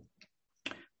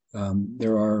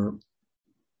 there are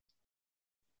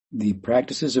the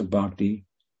practices of bhakti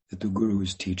that the Guru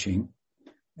is teaching,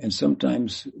 and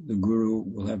sometimes the Guru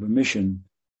will have a mission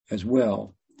as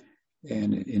well.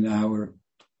 And in our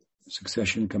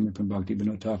succession coming from Bhakti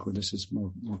Vinod Thakur, this is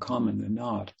more common than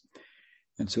not.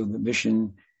 And so the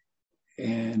mission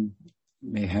and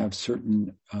may have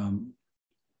certain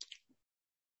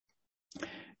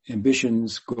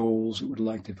ambitions, goals it would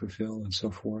like to fulfill, and so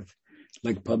forth,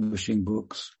 like publishing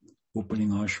books, opening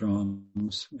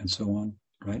ashrams, and so on,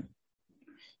 right?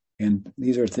 And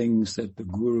these are things that the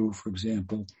Guru, for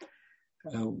example,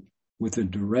 with the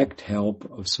direct help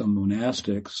of some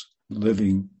monastics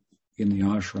living in the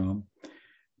ashram,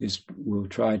 will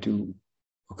try to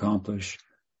accomplish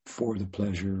for the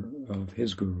pleasure of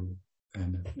his Guru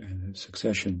and his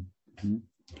succession.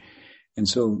 And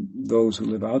so those who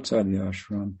live outside the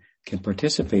ashram can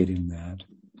participate in that,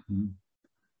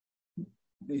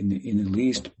 in at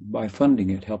least by funding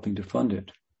it, helping to fund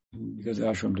it, because the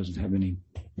ashram doesn't have any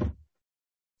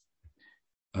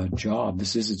job.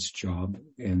 This is its job,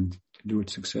 and to do it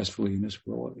successfully in this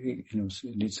world, it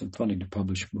needs some funding to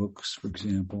publish books, for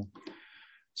example.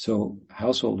 So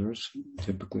householders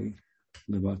typically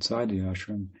live outside the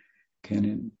ashram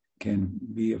can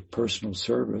be of personal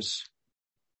service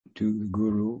to the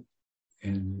Guru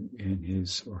and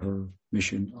his or her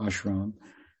mission ashram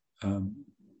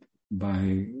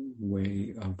by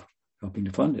way of helping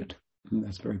to fund it. And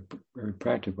that's very, very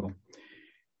practical.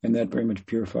 And that very much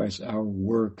purifies our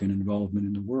work and involvement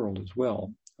in the world as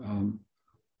well.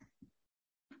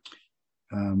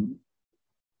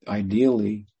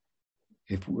 Ideally,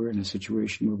 if we're in a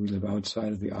situation where we live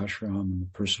outside of the ashram and the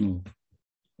personal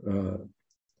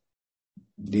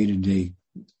day-to-day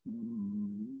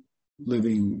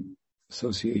living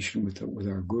association with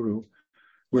our guru,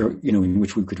 where, in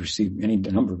which we could receive any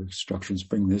number of instructions,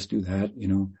 bring this, do that,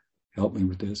 help me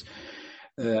with this.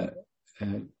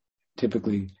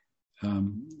 Typically,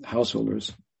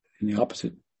 householders in the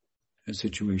opposite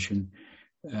situation,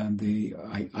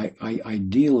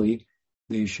 ideally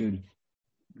they should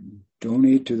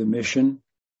donate to the mission,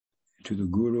 to the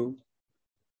guru.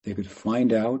 They could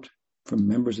find out from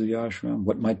members of the ashram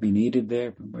what might be needed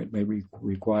there, what might be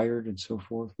required, and so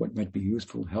forth, what might be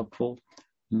useful, helpful,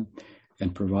 and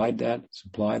provide that,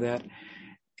 supply that.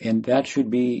 And that should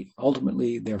be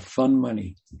ultimately their fun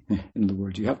money. In other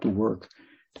words, you have to work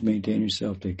to maintain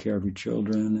yourself, take care of your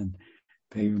children, and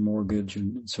pay your mortgage,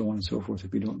 and so on and so forth,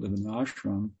 if you don't live in the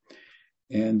ashram.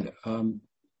 And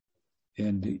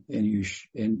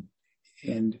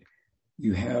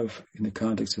you have, in the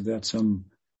context of that, some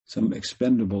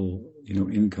expendable,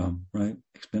 income, right?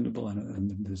 Expendable,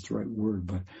 and that's the right word,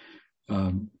 but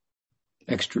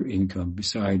extra income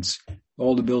besides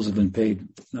all the bills have been paid.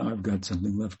 Now I've got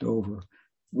something left over.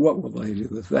 What will I do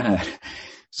with that?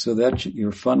 So that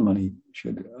your fund money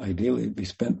should ideally be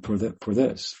spent for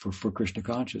Krishna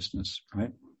consciousness,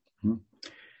 right?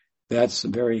 That's a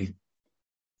very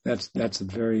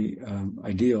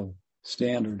ideal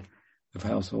standard of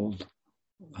household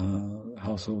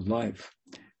life.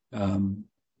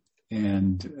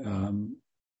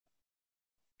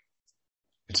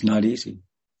 It's not easy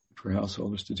for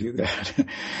householders to do that.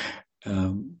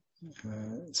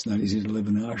 It's not easy to live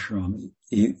in an ashram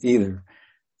either.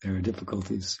 There are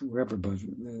difficulties wherever, but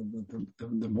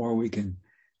the more we can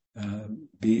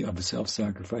be of a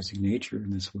self-sacrificing nature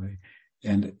in this way,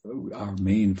 and our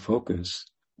main focus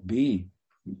be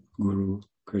Guru,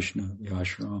 Krishna, the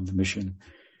ashram, the mission,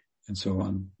 and so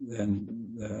on,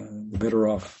 then the better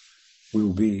off we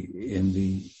will be in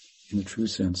the true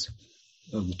sense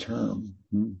of the term.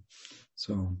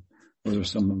 So those are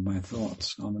some of my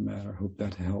thoughts on the matter. Hope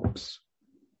that helps.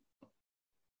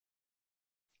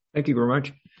 Thank you very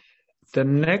much. The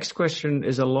next question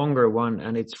is a longer one,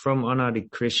 and it's from Hare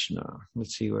Krishna.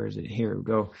 Let's see, where is it? Here we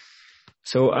go.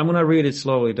 So I'm going to read it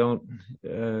slowly. Don't,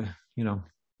 just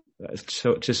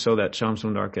so that Shyam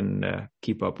Sundar can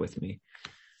keep up with me.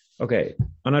 Okay.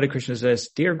 Hare Krishna says,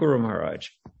 Dear Guru Maharaj,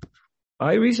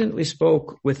 I recently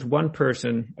spoke with one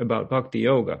person about bhakti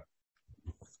yoga.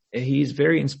 He's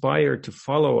very inspired to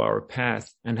follow our path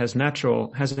and has a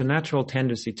natural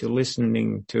tendency to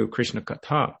listening to Krishna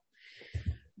Katha.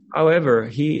 However,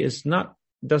 he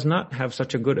does not have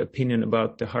such a good opinion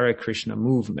about the Hare Krishna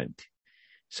movement.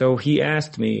 So he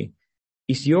asked me,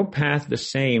 is your path the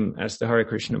same as the Hare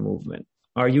Krishna movement?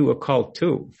 Are you a cult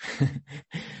too?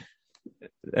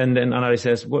 And then Hare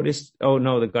says,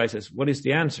 the guy says, what is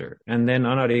the answer? And then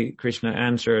Hare Krishna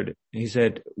answered, he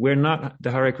said, we're not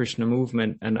the Hare Krishna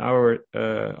movement, and our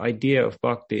idea of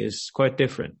bhakti is quite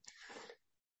different.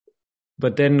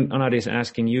 But then Hare is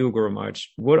asking you, Guru Maharaj,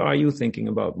 what do you think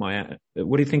about my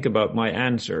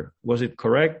answer? Was it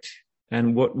correct?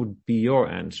 And what would be your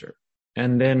answer?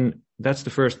 And then that's the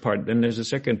first part. Then there's a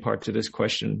second part to this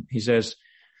question. He says,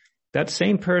 that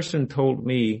same person told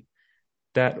me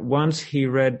that once he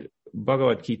read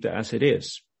Bhagavad-gita as it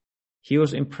is, he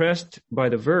was impressed by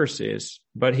the verses,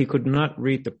 but he could not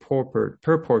read the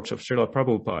purports of Srila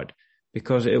Prabhupada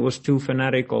because it was too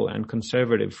fanatical and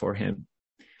conservative for him.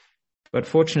 But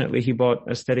fortunately, he bought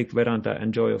Aesthetic Vedanta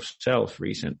and Joy of Self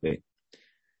recently.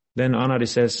 Then Anadi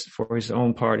says, for his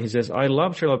own part, he says, I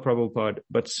love Srila Prabhupada,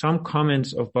 but some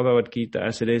comments of Bhagavad-gita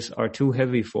as it is are too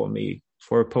heavy for me,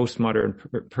 for a person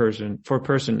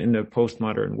in the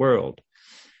postmodern world.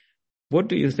 What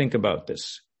do you think about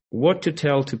this? What to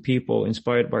tell to people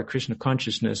inspired by Krishna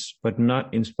consciousness, but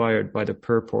not inspired by the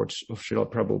purports of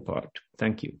Srila Prabhupada?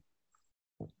 Thank you.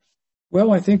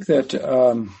 Well, I think that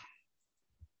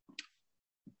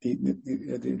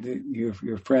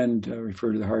your friend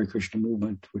referred to the Hare Krishna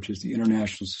movement, which is the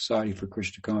International Society for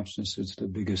Krishna Consciousness. It's the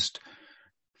biggest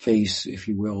face, if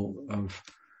you will, of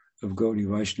Gaudiya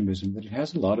Vaishnavism. But it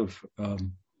has a lot of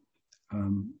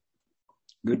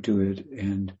good to it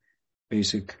and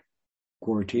basic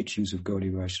core teachings of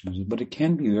Gaudiya Vaishnavism. But it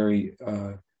can be very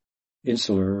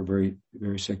insular, very,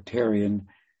 very sectarian,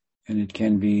 and it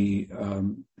can be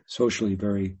socially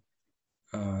very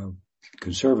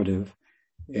conservative.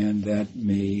 And that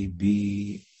may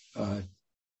be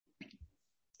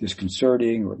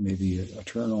disconcerting, or maybe a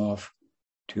turnoff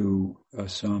to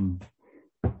some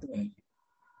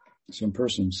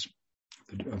persons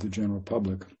of the general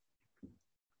public.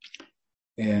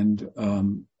 And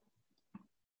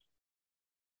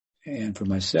And for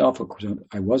myself, of course,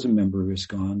 I was a member of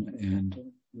ISKCON, and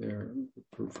there,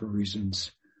 for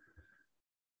reasons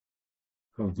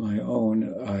of my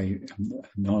own, I am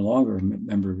no longer a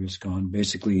member of ISKCON.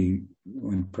 Basically,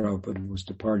 when Prabhupada was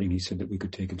departing, he said that we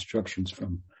could take instructions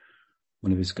from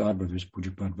one of his godbrothers,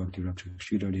 Pujapad Bhakti Rakshak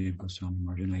Sridhar Goswami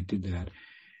Maharaj, and I did that.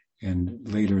 And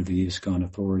later, the ISKCON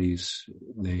authorities,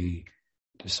 they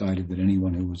decided that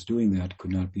anyone who was doing that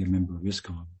could not be a member of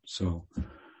ISKCON. So,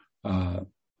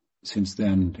 since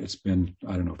then, it's been,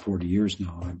 40 years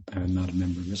now. I'm not a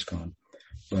member of ISKCON,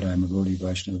 but I'm a Gaudiya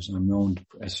Vaishnava, and I'm known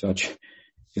as such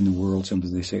in the world.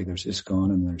 Sometimes they say there's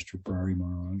ISKCON and there's Tripurari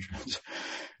Maharaj.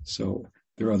 So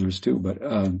there are others too, but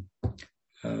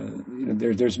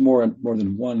there's more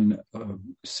than one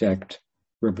sect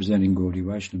representing Gaudiya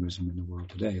Vaishnavism in the world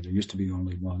today. There used to be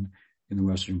only one in the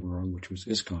Western world, which was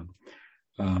ISKCON.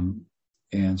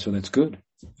 And so that's good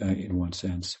in one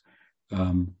sense.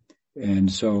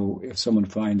 And so if someone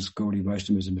finds Gaudiya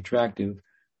Vaishnavism attractive,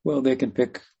 well, they can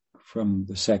pick from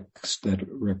the sects that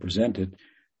represent it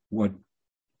what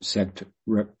sect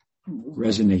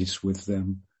resonates with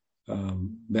them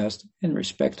best, and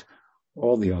respect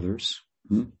all the others.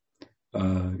 You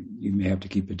may have to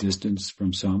keep a distance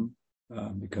from some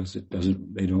because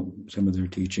some of their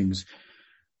teachings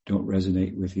don't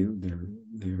resonate with you.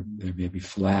 They may be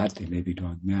flat, they may be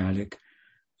dogmatic,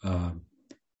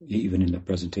 even in the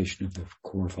presentation of the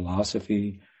core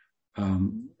philosophy, or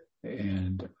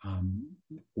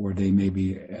they may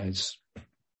be, as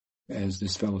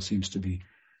this fellow seems to be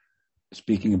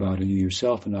speaking about in you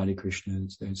yourself in Hare Krsna,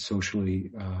 is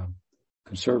socially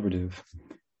conservative.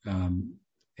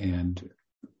 And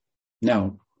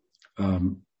now,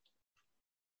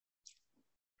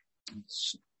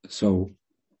 so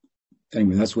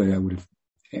anyway, that's the way I would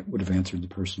have answered the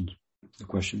question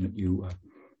that you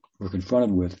were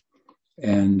confronted with.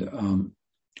 And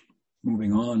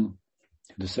moving on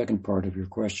to the second part of your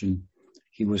question,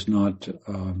 he was not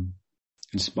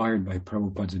inspired by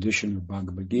Prabhupada's edition of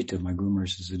Bhagavad-gita, my Guru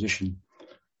Maharaj's edition,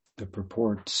 the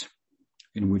purports,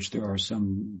 in which there are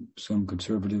some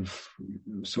conservative,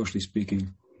 socially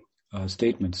speaking,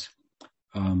 statements.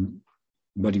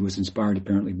 But he was inspired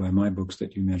apparently by my books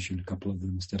that you mentioned, a couple of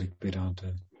them, Aesthetic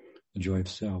Vedanta, The Joy of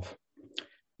Self.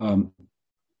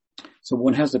 So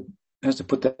one has to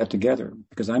put that together,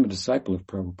 because I'm a disciple of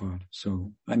Prabhupada.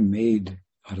 So I'm made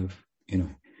out of,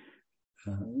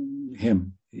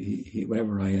 him. He,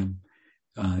 whatever I am,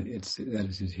 that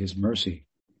is his mercy.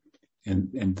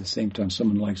 And at the same time,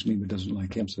 someone likes me but doesn't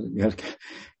like him. So you have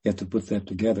to put that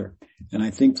together. And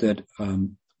I think that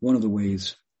one of the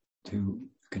ways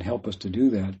can help us to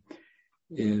do that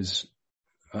is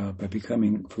by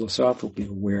becoming philosophically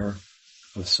aware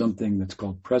of something that's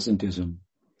called presentism.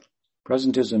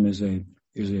 Presentism is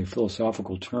a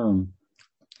philosophical term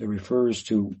that refers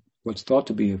to what's thought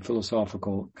to be a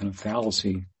philosophical kind of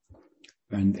fallacy,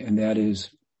 and that is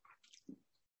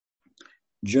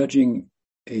judging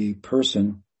a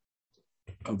person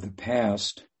of the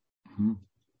past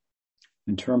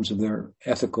in terms of their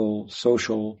ethical,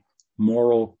 social,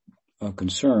 moral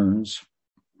concerns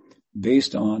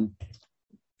based on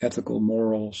ethical,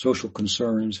 moral, social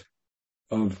concerns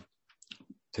of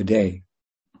today.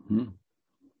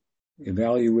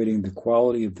 Evaluating the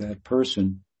quality of that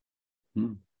person,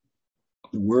 the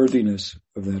worthiness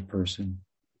of that person,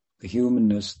 the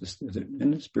humanness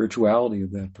and the spirituality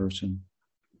of that person.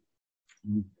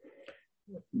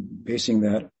 Basing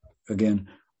that, again,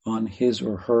 on his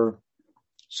or her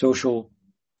social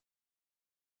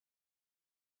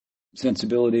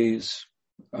sensibilities,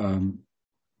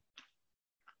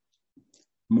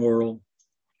 moral,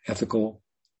 ethical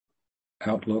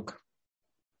outlook.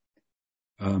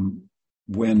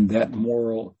 When that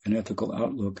moral and ethical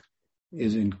outlook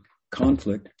is in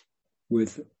conflict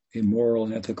with a moral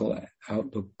and ethical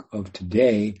outlook of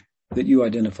today that you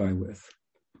identify with.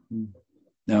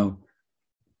 Now,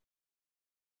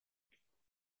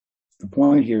 the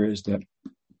point here is that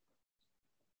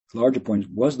the larger point,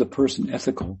 was the person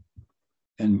ethical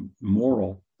and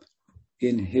moral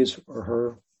in his or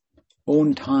her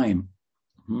own time?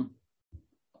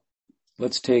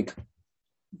 Let's take,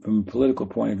 from a political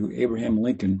point of view, Abraham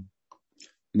Lincoln.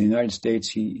 In the United States,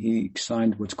 he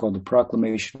signed what's called the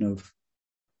Proclamation of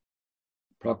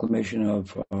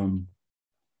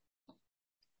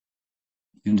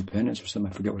Independence or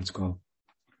something, I forget what it's called,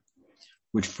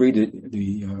 which freed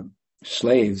the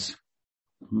slaves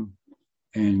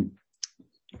and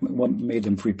made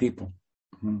them free people.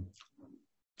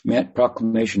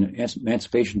 Proclamation of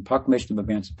Emancipation.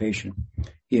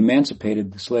 He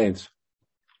emancipated the slaves.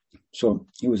 So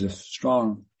he was a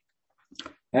strong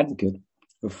advocate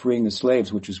freeing the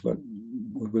slaves, which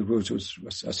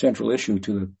was a central issue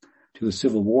to the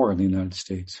Civil War in the United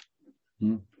States.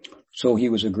 So he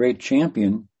was a great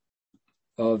champion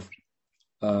of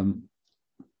the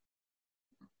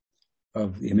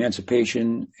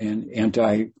emancipation and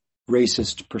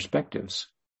anti-racist perspectives.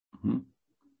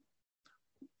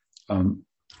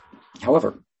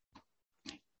 However,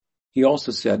 he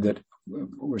also said that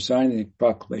we're signing the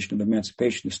Proclamation of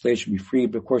Emancipation, the slaves should be free,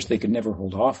 but of course they could never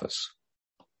hold office.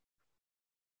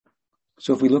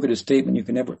 So if we look at his statement, you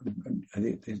can never,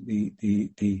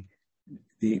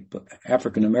 the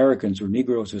African Americans, or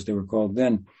Negroes as they were called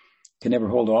then, can never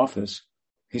hold office.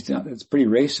 It's pretty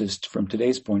racist from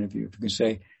today's point of view. If you can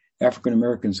say African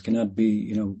Americans cannot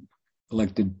be,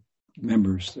 elected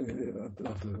members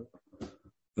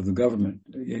of the government,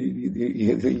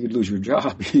 you'd lose your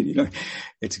job.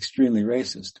 It's extremely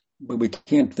racist. But we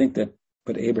can't think that,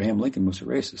 but Abraham Lincoln was a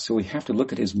racist. So we have to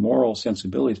look at his moral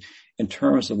sensibilities in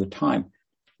terms of the time.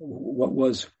 What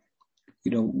was,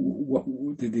 what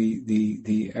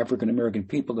the African American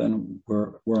people then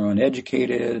were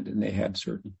uneducated, and they had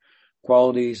certain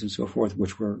qualities and so forth,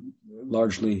 which were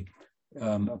largely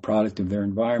a product of their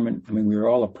environment. I mean, we were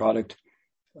all a product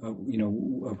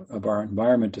of our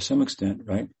environment to some extent,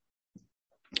 right?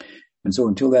 And so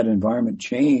until that environment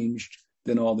changed,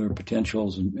 then all their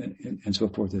potentials and so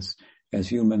forth as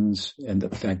humans, and the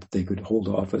fact that they could hold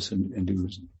office and do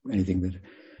anything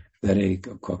that a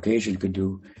Caucasian could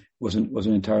do wasn't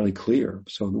entirely clear.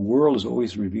 So the world is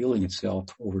always revealing itself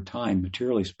over time,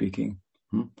 materially speaking.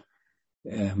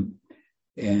 And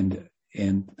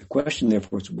the question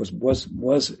therefore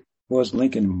was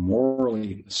Lincoln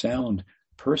morally sound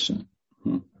person?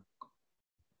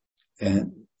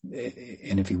 And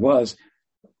if he was,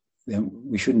 then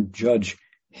we shouldn't judge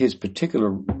his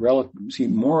particular relative.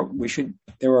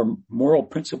 There are moral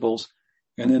principles,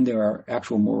 and then there are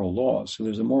actual moral laws. So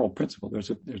there's a moral principle. There's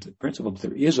a principle that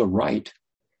there is a right,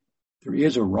 there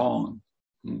is a wrong.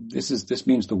 This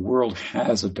means the world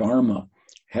has a dharma,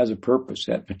 has a purpose.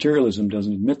 That materialism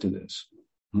doesn't admit to this.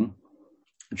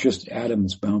 It's just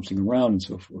atoms bouncing around and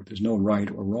so forth. There's no right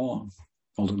or wrong.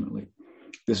 Ultimately,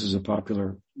 this is a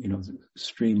popular,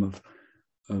 stream of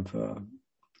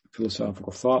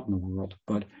philosophical thought in the world.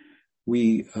 But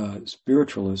we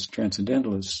spiritualists,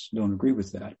 transcendentalists, don't agree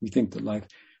with that. We think that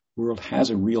world has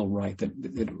a real right,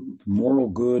 that moral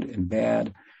good and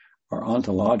bad are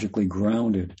ontologically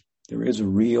grounded. There is a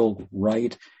real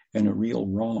right and a real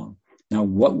wrong. Now,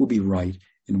 what will be right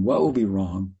and what will be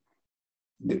wrong,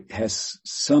 it has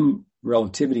some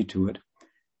relativity to it,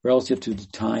 relative to the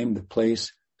time, the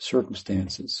place,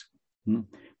 circumstances.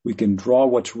 We can draw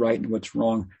what's right and what's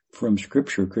wrong from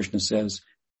Scripture, Krishna says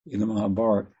in the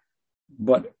Mahabharata,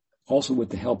 but also with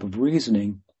the help of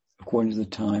reasoning according to the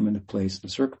time and the place and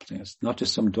the circumstance. Not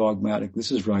just some dogmatic,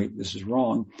 this is right, this is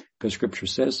wrong, because Scripture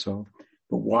says so.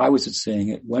 But why was it saying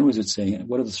it? When was it saying it?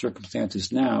 What are the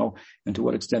circumstances now? And to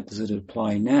what extent does it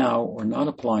apply now or not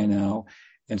apply now?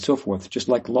 And so forth. Just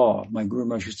like law. My Guru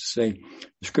Maharaj used to say,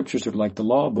 the Scriptures are like the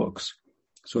law books.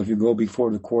 So if you go before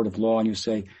the court of law and you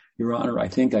say, Your Honor, I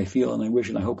think, I feel, and I wish,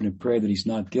 and I hope and I pray that he's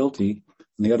not guilty.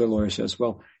 And the other lawyer says,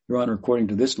 well, Your Honor, according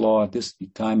to this law at this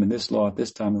time and this law at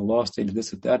this time, the law stated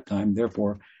this at that time.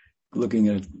 Therefore, looking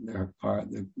at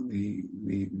the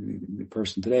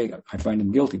person today, I find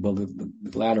him guilty. Well, the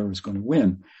latter is going to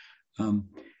win.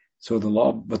 So the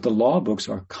law books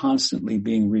are constantly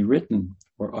being rewritten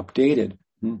or updated.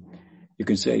 You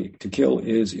can say to kill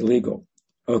is illegal.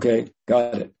 Okay,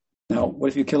 got it. Now, what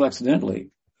if you kill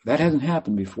accidentally? That hasn't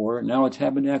happened before. Now it's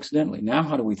happened accidentally. Now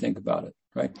how do we think about it,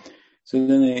 right? So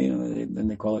then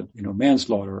they call it,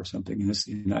 manslaughter or something in the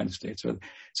United States.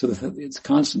 It's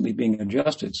constantly being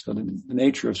adjusted. So the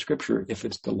nature of Scripture, if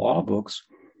it's the law books,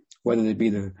 whether they be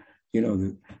the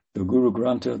Guru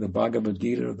Grantha, the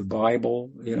Bhagavad-gita, or the Bible,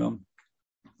 the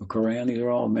Quran, these are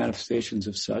all manifestations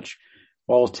of such.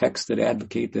 All texts that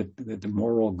advocate that the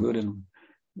moral good and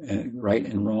right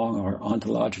and wrong are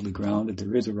ontologically grounded.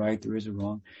 There is a right, there is a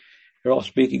wrong. They're all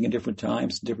speaking in different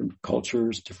times, different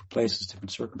cultures, different places,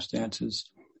 different circumstances,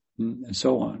 and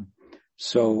so on.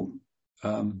 So,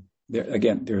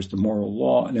 there's the moral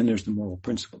law, and then there's the moral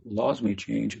principle. Laws may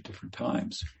change at different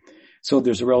times. So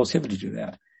there's a relativity to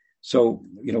that. So,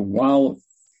 while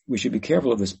we should be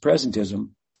careful of this presentism,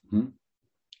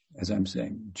 as I'm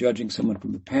saying, judging someone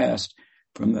from the past,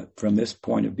 from this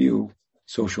point of view,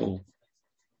 social,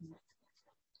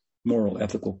 moral,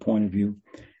 ethical point of view,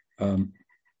 in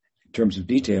terms of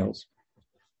details,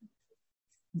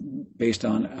 based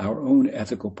on our own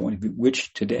ethical point of view,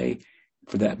 which today,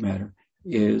 for that matter,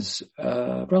 is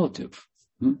relative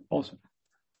also.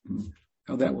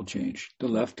 how that will change. The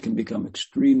left can become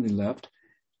extremely left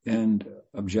and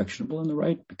objectionable, and the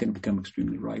right can become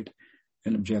extremely right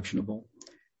and objectionable.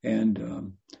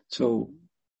 And so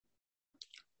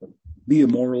be a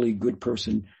morally good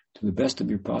person to the best of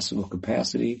your possible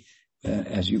capacity,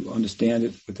 as you understand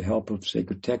it, with the help of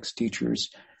sacred text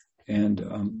teachers and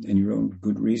your own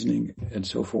good reasoning and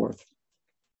so forth.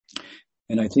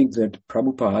 And I think that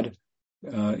Prabhupada,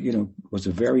 was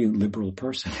a very liberal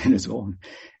person in his own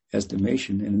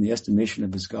estimation and in the estimation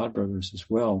of his godbrothers as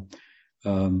well.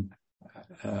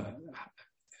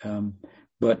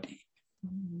 But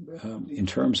in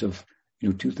terms of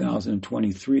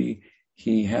 2023,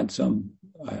 he had some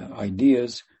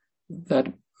ideas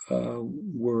that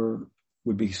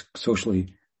would be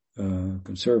socially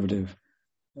conservative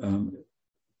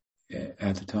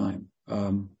at the time,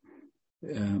 and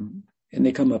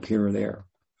they come up here or there.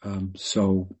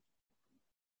 So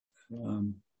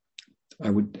I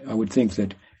would think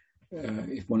that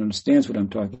if one understands what I'm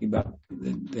talking about,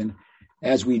 then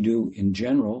as we do in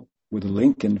general with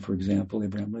Lincoln, for example,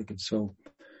 Abraham Lincoln, so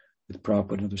with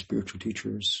Prabhupada and other spiritual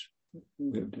teachers,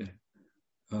 not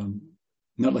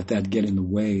let that get in the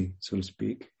way, so to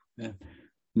speak.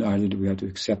 Neither do we have to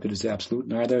accept it as absolute,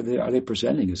 neither are they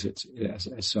presenting as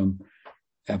some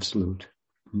absolute.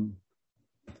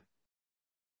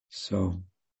 So,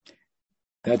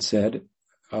 that said,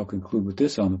 I'll conclude with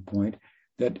this on the point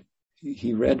that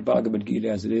he read Bhagavad-gita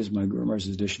as it is, my Guru Maharaj's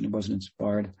edition. It wasn't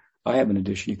inspired. I have an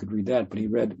edition, you could read that, but he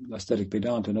read Aesthetic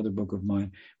Vedanta, another book of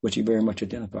mine, which he very much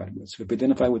identified with. So if you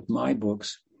identify with my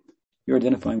books, you're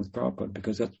identifying with Prabhupada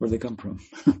because that's where they come from.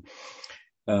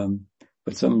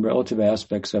 But some relative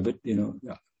aspects of it,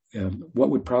 what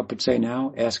would Prabhupada say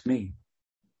now? Ask me.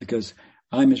 Because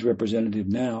I'm his representative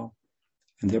now,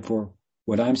 and therefore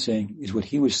what I'm saying is what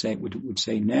he would say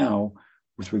now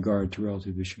with regard to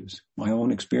relative issues. My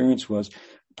own experience was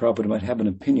Prabhupada might have an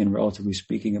opinion, relatively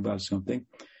speaking, about something,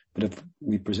 but if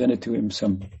we presented to him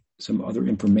some other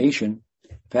information,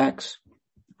 facts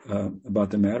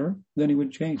about the matter, then he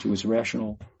would change. He was a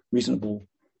rational, reasonable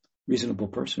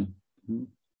person.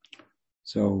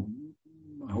 So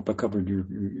I hope I covered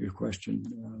your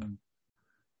question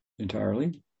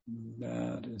entirely.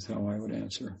 That is how I would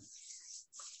answer.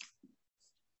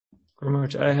 Very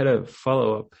much. I had a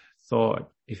follow-up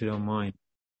thought, if you don't mind.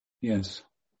 Yes.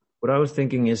 What I was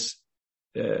thinking is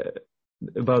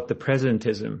about the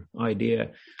presentism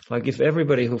idea. Like if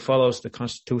everybody who follows the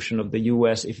Constitution of the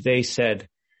U.S., if they said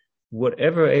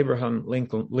whatever Abraham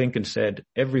Lincoln said,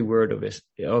 every word of it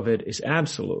is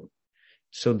absolute.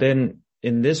 So then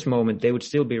in this moment, they would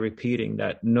still be repeating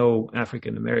that no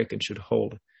African American should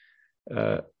hold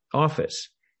office.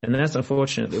 And that's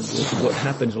unfortunately what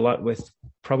happens a lot with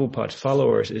Prabhupada's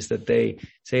followers, is that they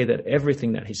say that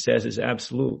everything that he says is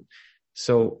absolute.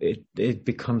 So it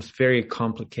becomes very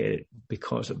complicated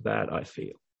because of that, I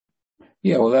feel.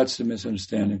 Yeah, well, that's a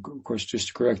misunderstanding. Of course, just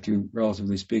to correct you,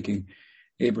 relatively speaking,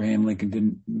 Abraham Lincoln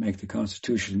didn't make the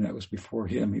Constitution. That was before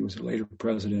him. He was a later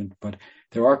president. But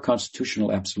there are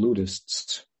constitutional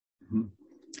absolutists in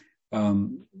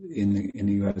the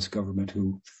U.S. government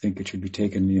who think it should be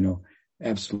taken,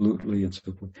 absolutely and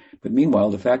so forth. But meanwhile,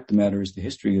 the fact of the matter is the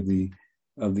history of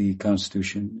the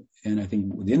Constitution, and I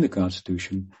think within the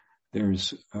Constitution,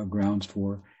 there's grounds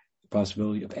for the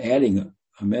possibility of adding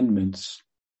amendments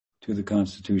to the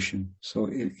Constitution. So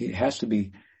it has to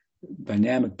be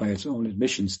dynamic by its own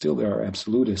admission. Still, there are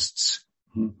absolutists,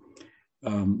 and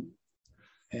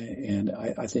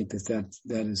I think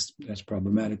that's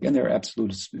problematic. And there are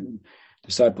absolutists,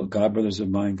 disciple God brothers of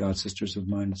mine, God sisters of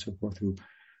mine, and so forth, who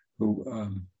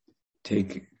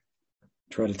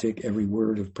try to take every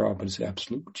word of Prabhupada as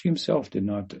absolute, which he himself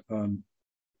didn't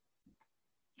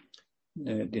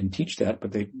teach that,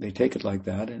 but they take it like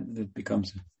that, and it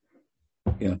becomes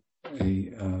a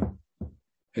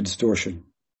distortion.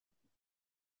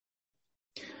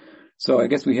 So I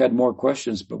guess we had more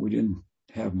questions, but we didn't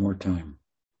have more time.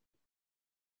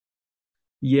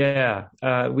 Yeah,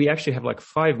 we actually have like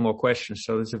 5 more questions,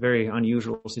 so it's a very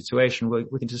unusual situation.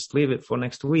 We can just leave it for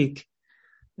next week.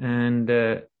 And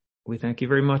we thank you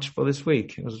very much for this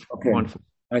week. It was wonderful.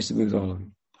 Nice to be with all of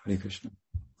you. Hare Krishna.